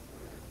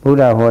ဘု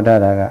ရားဟောတာ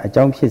ကအ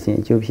ကြောင်းဖြစ်စဉ်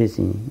အကျိုးဖြစ်စ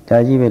ဉ်ဒါ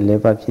ကြီးပဲလဲ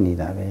ပတ်ဖြစ်နေ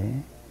တာပဲ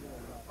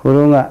ခိုး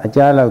တော့ကအ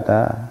ကြားလောက်တာ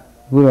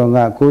အခုတော့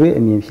ငါကိုယ်ရဲ့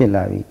အမြင်ဖြစ်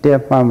လာပြီတဲ့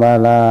မှန်ပါ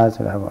လား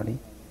ဆိုတာပေါ့လေ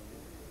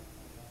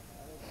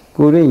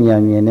ကိုယ်ရဲ့ဉာ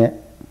ဏ်မြင်နဲ့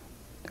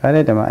ဒါ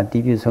နဲ့ဓမ္မအတိ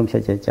ပြုဆုံးဖြ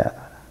တ်ချက်ကြတာ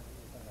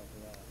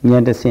ဉာ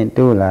ဏ်တစ်ဆင့်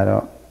တိုးလာ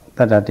တော့တ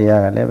တ္တတ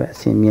ရားကလည်းပဲအ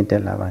စဉ်မြင့်တ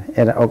က်လာပါတယ်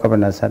အဲ့ဒါဩကပ္ပ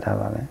နာသတ္တ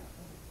ပါပဲ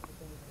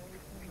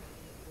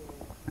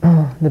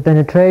The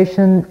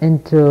penetration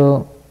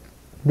into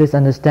this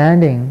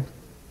understanding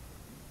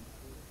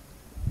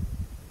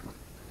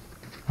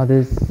or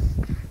this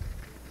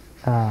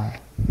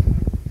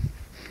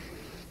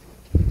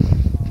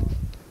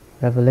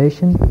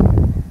revelation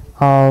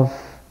of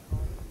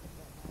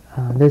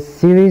this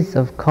series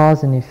of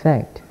cause and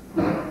effect,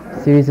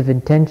 series of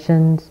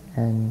intentions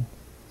and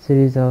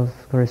series of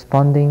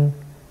corresponding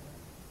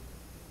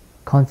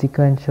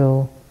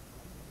consequential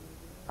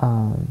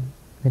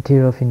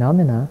material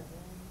phenomena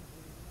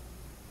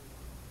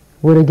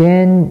would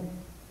again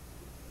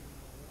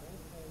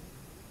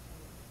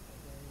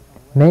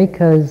make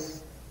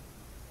us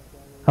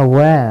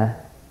aware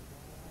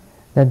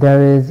that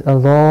there is a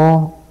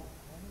law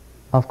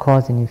of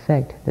cause and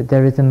effect, that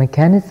there is a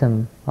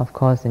mechanism of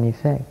cause and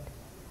effect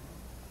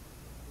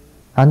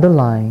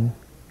underlying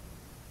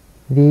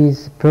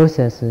these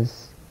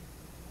processes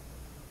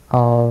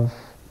of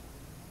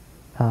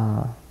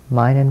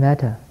mind and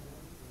matter.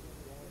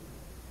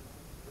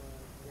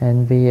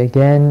 And we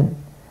again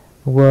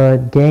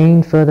would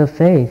gain further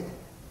faith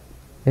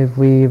if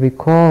we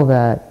recall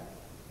that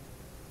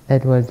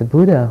it was the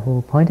Buddha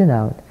who pointed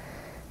out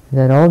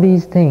that all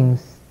these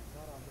things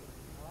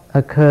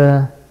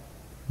occur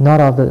not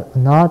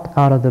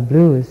out of the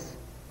blues,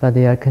 but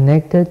they are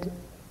connected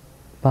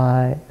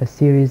by a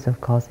series of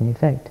cause and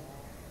effect.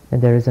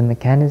 That there is a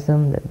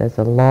mechanism, that there's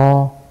a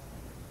law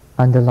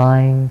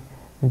underlying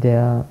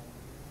their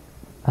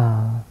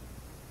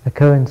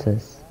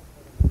occurrences.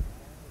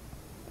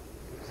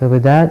 So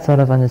with that sort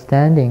of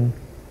understanding,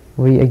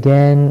 we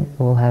again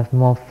will have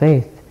more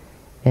faith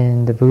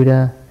in the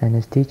Buddha and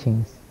his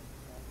teachings.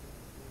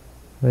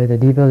 With a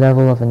deeper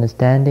level of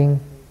understanding,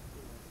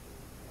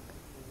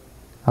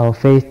 our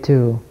faith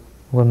too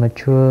will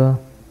mature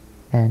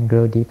and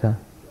grow deeper.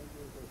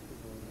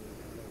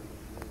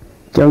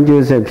 ကြောင်း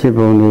ကျိုးဆက်ဖြစ်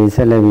ပုံလေးဆ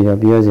က်လက်ပြီးတော့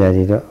ပြောစရာ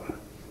တွေတော့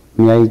အ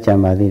များကြီးကြံ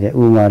ပါသေးတယ်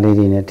ဥမာလေး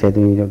တွေနဲ့ထည့်သွ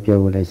င်းပြီးတော့ပြော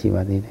ဖို့လည်းရှိ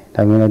ပါသေးတယ်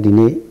ဒါမျိုးတော့ဒီ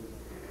နေ့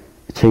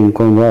အချိန်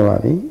ကုန်သွားပါ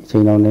ပြီအချိ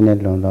န်တော့နည်းန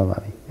ည်းလွန်သွားပါ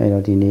ပြီအဲ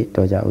တော့ဒီနေ့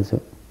တော်ကြဥစု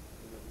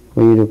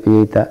ဘုန်းကြီးတို့ပိဋ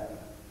က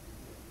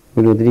ဘု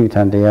လိုတိပဋ္ဌာ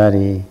န်တရား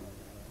တွေ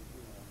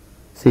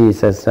စိတ်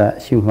ဆက်ဆက်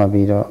ရှုမှတ်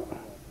ပြီးတော့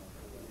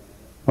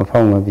မဖော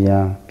က်မ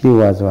ပြားပြု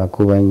ဝါစွာ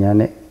ကိုယ်ပိုင်ညာ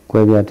နဲ့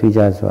ကွဲပြားထူး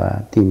ခြားစွာ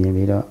တည်မြင်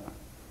ပြီးတော့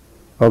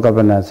ဩကပ္ပ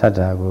နာသတ္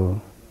တာကို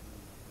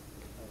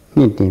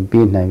မြင့်တင်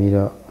ပေးနိုင်ပြီး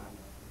တော့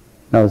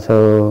နောက်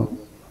ဆုံး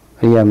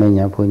အရိယာမဉ္ဇ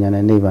ဉ်ဘုံညာ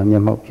နဲ့နိဗ္ဗာန်မျ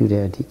က်မှောက်ပြု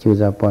တဲ့အထိကြိုး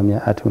စားပွား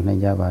များအထောက်နို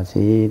င်ကြပါ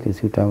စေလို့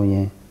ဆုတောင်းရ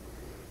င်း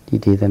ဒီ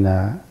ဒေသနာ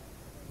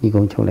ဤ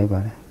ကုန်းချုပ်လိုက်ပါ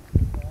တယ်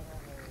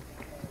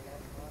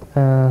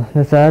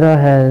The Sayadaw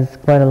has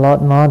quite a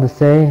lot more to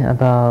say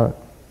about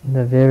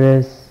the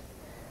various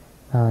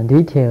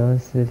details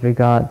with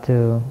regard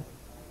to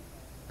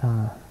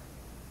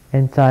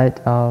insight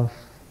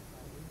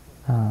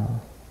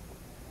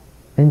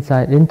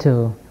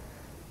into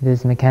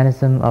this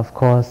mechanism of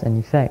cause and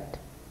effect.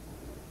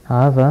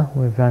 However,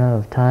 we've run out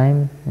of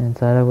time, and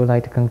Sayadaw would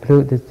like to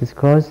conclude this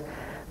discourse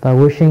by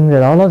wishing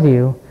that all of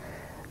you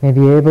may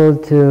be able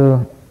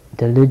to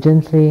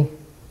diligently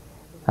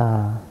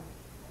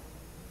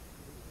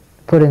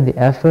put in the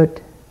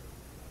effort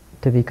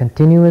to be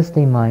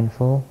continuously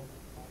mindful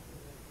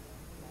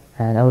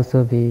and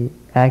also be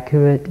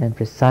accurate and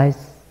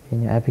precise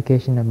in your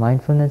application of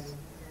mindfulness,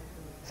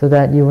 so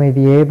that you may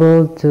be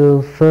able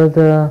to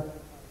further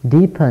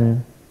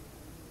deepen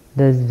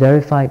this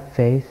verified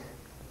faith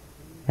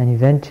and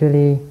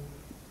eventually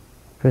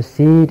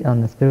proceed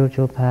on the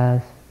spiritual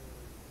path,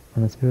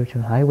 on the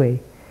spiritual highway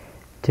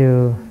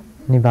to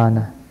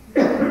Nibbana.